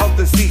plan of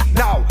the seat.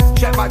 Now,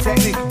 check my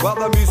technique, well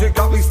the music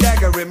got me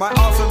staggering. My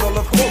arsenal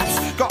of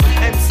quotes got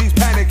MCs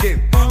panicking.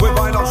 We're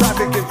vinyl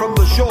trafficking from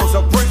the shores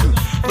of Britain.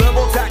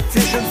 Verbal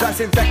tacticians that's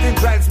infecting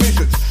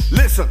transmissions.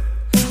 Listen,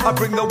 I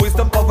bring the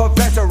wisdom of a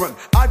veteran.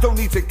 I don't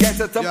need to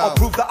get at them or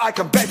prove that I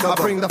can better them. I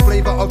bring the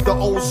flavour of the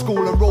old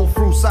school and roll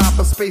through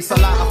cyberspace. I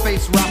light a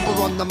face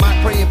rapper on the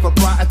mic, praying for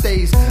brighter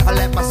days. I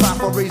let my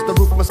cipher raise the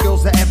roof, my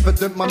skills are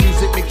evident. My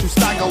music makes you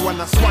stagger when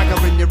I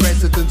swagger in your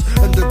residence.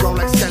 Underground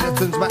like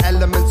skeletons, my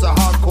elements are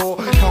hardcore.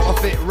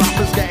 Counterfeit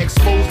rappers get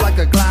exposed like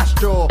a glass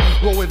jaw.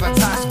 Roll with a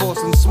task force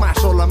and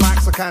smash all the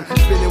max I can.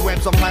 Spinning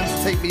webs on plans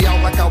to take me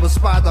out like I was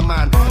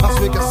Spider-Man. I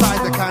swing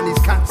aside the can, these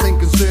cats ain't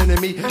concerning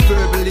me.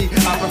 Verbally,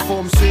 I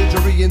perform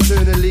surgery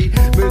internally.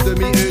 Murder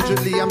me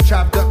urgently, I'm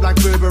chapped up like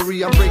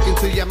Burberry. I'm breaking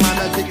to your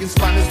manner, taking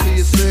spanners to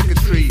your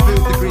circuitry.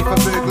 3rd degree for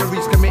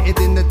burglaries committed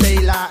in the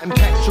daylight.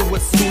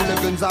 Impetuous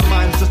hooligans, our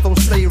minds just don't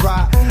stay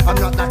right. I'm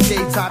not that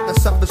gay type that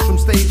suffers from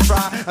stage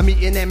fright. I'm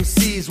eating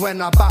MCs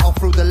when I battle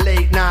through the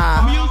late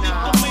night. Music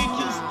to make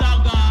you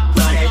stagger.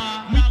 Run it.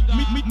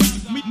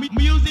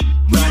 Music.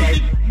 Run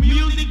it.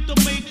 Music to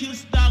make you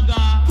stagger.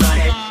 Run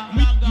it.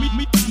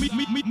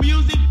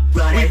 Music.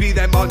 We be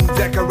them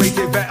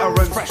undecorated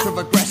veterans, fresh with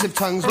aggressive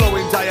tongues,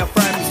 blowing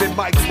diaphragms in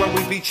mics when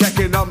we be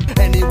checking them.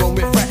 Anyone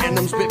with threatening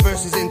them, spit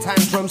verses in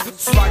tantrums.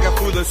 Swagger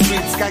through the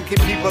streets,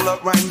 skanking people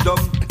at random.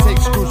 Take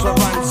screws for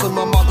ransom,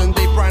 a modern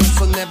day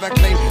Branson. Never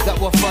claim that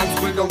we're friends,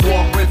 we don't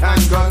walk with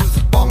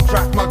handguns. Bomb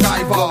track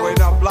MacGyver,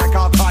 blowing up like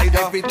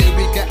Al-Qaeda. Every day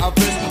we get a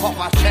verse off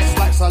our chest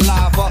like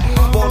saliva.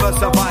 Born a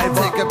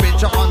survivor, take a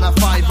bitch on a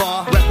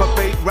fiver.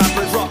 Reprobate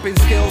rappers, dropping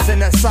skills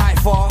in a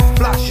cypher.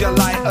 Flash your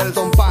lighters,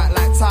 don't bite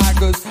like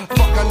tigers.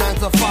 Fuck a 9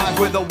 to 5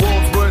 with the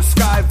world's worst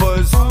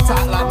skivers.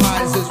 Tight like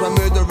misers, we're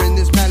murdering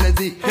this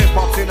melody.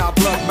 Hip-hop's in our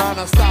blood, man.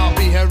 Our style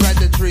be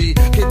hereditary.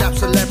 Kidnap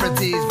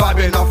celebrities,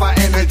 vibing off our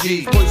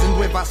energy. Poisoned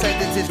with our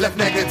sedatives, left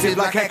negative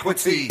like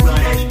equity. Run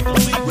it, run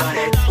it, run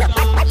it, run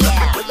it,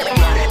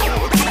 run it, run it.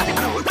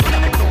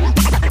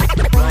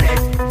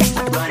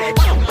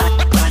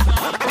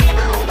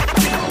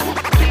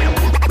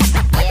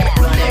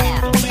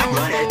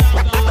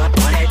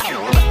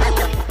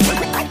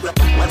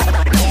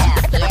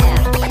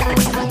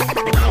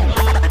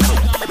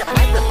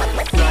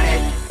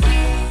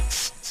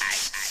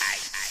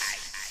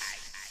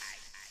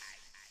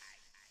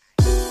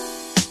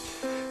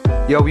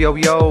 Yo, yo,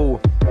 yo.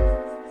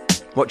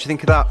 What do you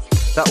think of that?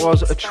 That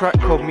was a track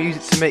called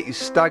Music to Make You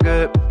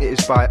Stagger. It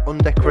is by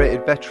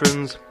Undecorated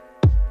Veterans.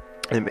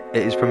 It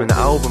is from an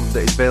album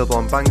that is available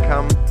on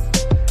Bandcamp.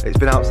 It's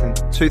been out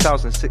since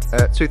 2006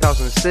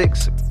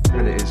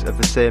 and it is of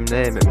the same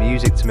name,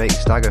 Music to Make You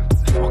Stagger.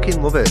 I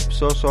fucking love it.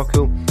 So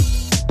cool.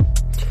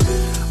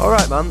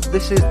 Alright, man.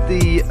 This is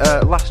the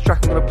last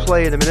track I'm going to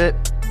play in a minute.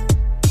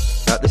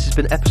 This has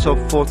been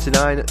episode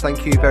 49.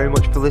 Thank you very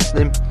much for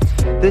listening.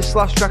 This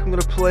last track I'm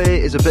going to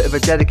play is a bit of a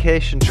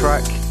dedication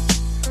track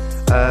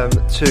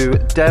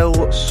to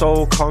Del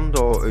Sol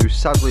Condor, who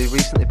sadly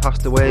recently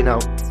passed away. Now,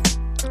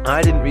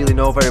 I didn't really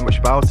know very much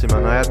about him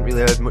and I hadn't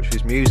really heard much of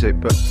his music,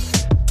 but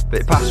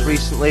it passed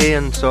recently,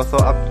 and so I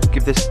thought I'd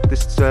give this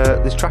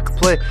track a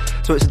play.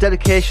 So it's a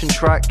dedication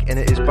track, and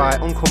it is by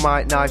Uncle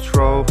Mike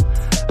Nitro,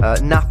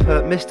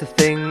 Napper, Mr.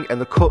 Thing,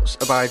 and the cuts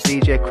are by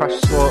DJ Crash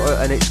Slaughter,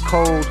 and it's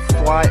called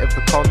Flight of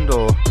the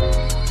Condor.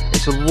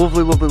 It's a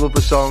lovely, lovely,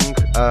 lovely song.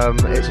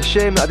 It's a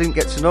shame that I didn't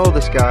get to know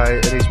this guy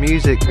and his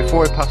music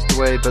before he passed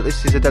away, but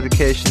this is a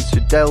dedication to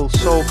Del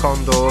Sol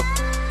Condor,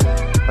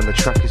 and the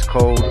track is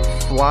called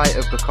Flight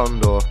of the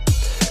Condor.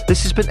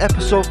 This has been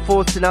episode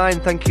 49.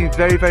 Thank you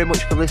very, very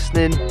much for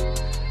listening.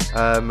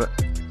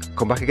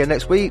 Come back again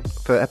next week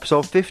for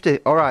episode 50.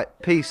 Alright,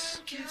 peace.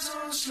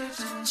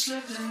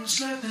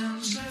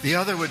 The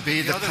other would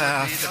be the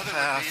path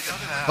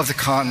of the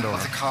condor,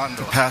 the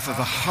path of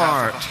the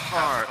heart,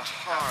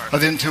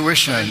 of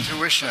intuition,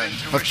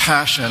 of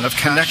passion, of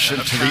connection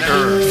to the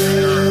earth.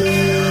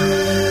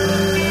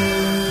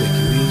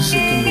 Making music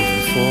and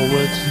moving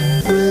forward.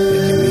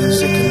 Making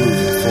music and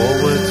moving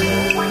forward.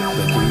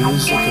 Making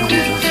music and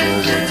moving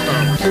forward.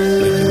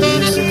 Making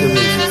music and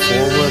moving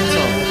forward.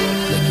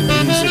 Making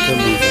music and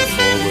moving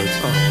forward.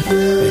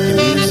 Making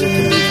music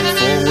and moving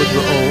forward.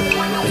 We're all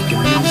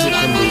making music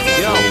and moving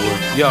forward.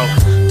 Yo,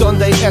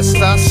 Donde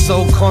Estas,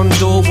 Sol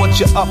Condor, what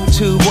you up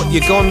to, what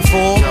you gone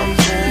for?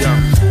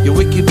 Your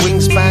wicked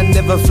wingspan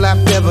never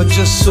flapped, never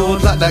just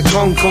soared like that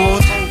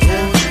Concorde.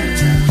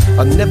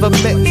 I never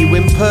met you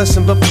in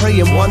person, but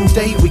praying one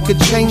day we could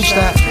change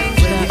that.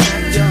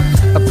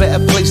 A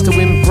better place to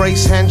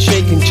embrace,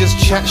 handshake and just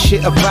chat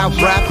shit about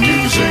rap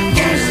music.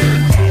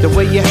 The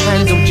way you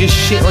handled your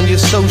shit on your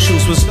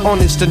socials was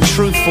honest and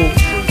truthful.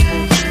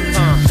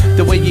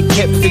 The way you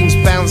kept things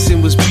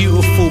bouncing was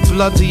beautiful,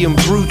 bloody and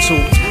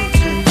brutal.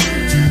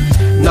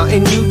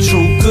 Nothing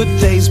neutral, good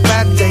days,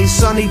 bad days,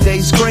 sunny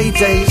days, grey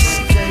days.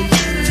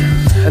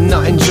 And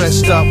nothing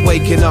dressed up,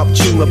 waking up,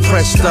 tumor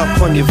pressed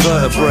up on your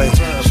vertebrae.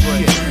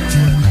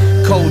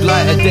 Cold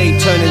light of day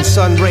turning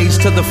sun rays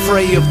to the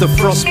fray of the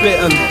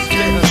frostbitten.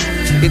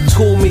 It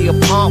tore me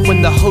apart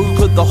when the hope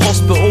of the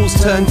hospitals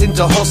turned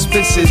into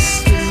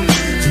hospices.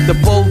 The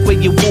bold way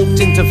you walked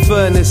into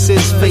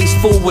furnaces, face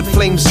forward,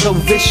 flames so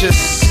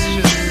vicious.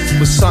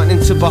 Was something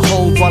to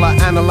behold while I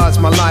analysed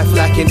my life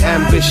lacking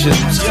ambition.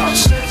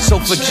 So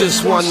for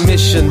just one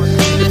mission,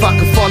 if I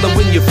could follow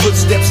in your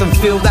footsteps and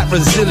feel that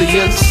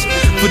resilience.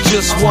 For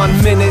just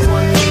 1 minute,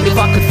 if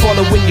I could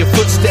follow in your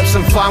footsteps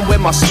and find where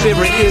my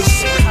spirit is.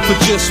 For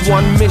just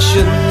one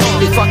mission,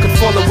 if I could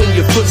follow in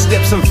your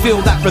footsteps and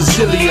feel that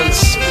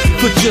resilience.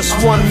 For just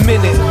 1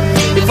 minute,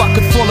 if I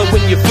could follow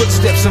in your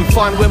footsteps and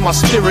find where my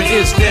spirit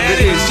is. There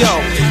it is, yo.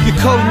 Your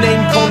code name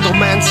Condor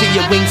Man, see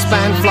your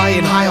wingspan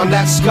flying high on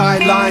that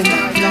skyline.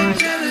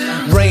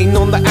 Rain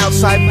on the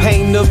outside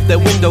pane of their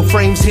window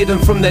frames hidden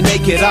from the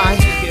naked eye.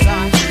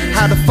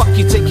 How the fuck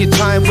you take your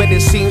time when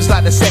it seems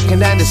like the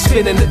second hand is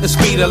spinning at the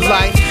speed of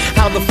light?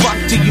 How the fuck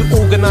do you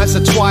organize the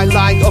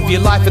twilight of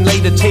your life and lay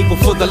the table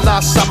for the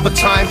last supper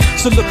time?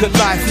 So look at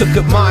life, look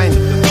at mine.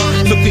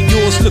 Look at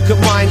yours, look at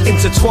mine,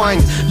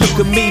 intertwined. Look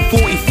at me,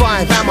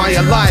 45, am I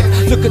alive?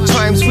 Look at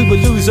times we were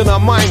losing our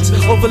minds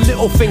over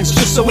little things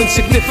just so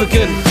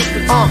insignificant.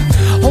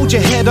 Hold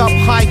your head up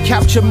high,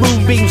 capture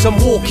moonbeams and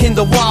walk in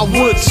the wild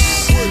woods.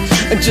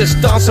 And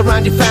just dance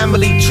around your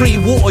family tree,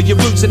 water your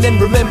roots and then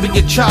remember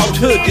your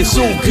childhood, it's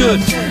all good.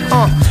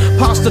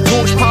 Pass the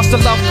torch, pass the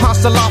love,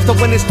 pass the laughter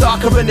when it's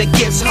darker and it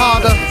gets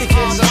harder.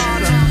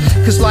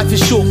 Cause life is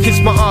short,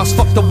 kiss my ass,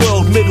 fuck the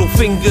world, middle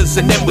fingers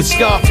and then with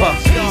Scarpa.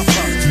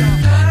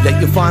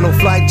 Let your final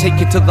flight take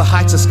you to the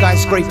heights of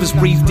skyscrapers,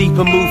 breathe deep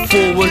and move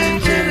forward.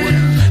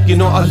 You're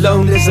not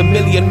alone, there's a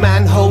million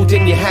man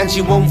holding your hands,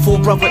 you won't fall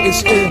brother,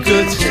 it's all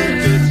good.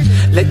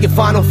 Let your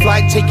final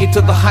flight take you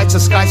to the heights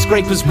of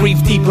skyscrapers,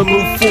 breathe deep and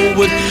move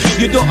forward.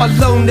 You're not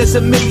alone, there's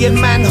a million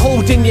man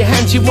holding your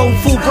hands, you won't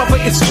fall brother,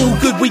 it's all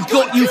good. We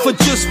got you for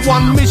just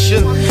one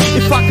mission.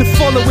 If I could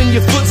follow in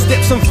your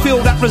footsteps and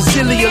feel that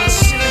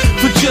resilience.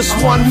 For just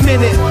 1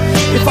 minute,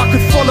 if I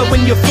could follow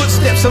in your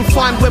footsteps and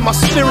find where my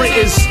spirit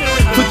is.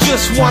 For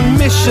just one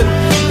mission,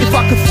 if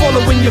I could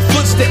follow in your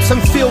footsteps and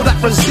feel that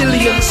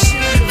resilience.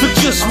 For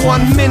just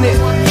 1 minute,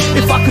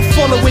 if I could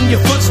follow in your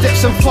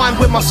footsteps and find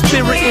where my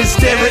spirit is.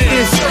 There it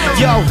is,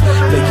 yo.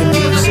 Making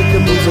music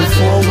and moving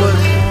forward.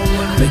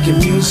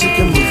 Making music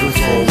and moving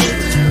forward.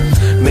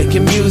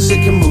 Making music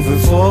and moving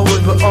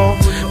forward, we're all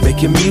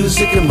making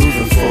music and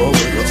moving forward,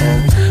 we're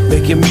all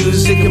making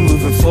music and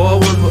moving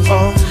forward, we're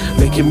all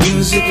making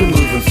music and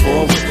moving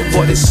forward. But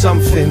what is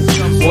something?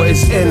 What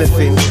is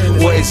anything?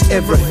 What is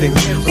everything?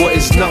 What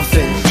is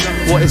nothing?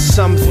 What is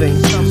something?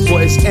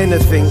 What is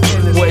anything?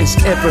 What is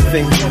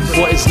everything?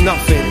 What is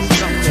nothing?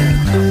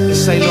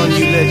 Sail on,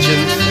 you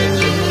legend.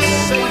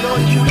 Sail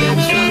on, you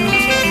legend.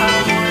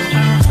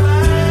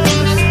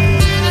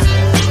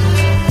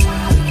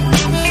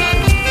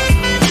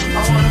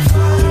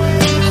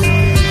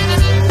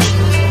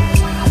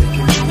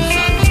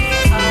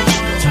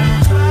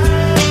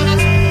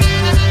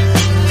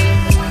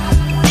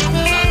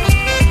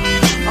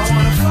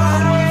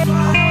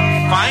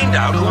 Find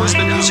out who has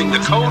been using the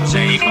code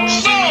name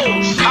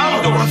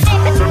Condor.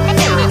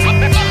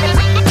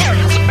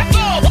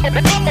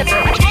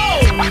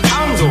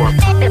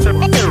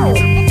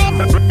 Condor.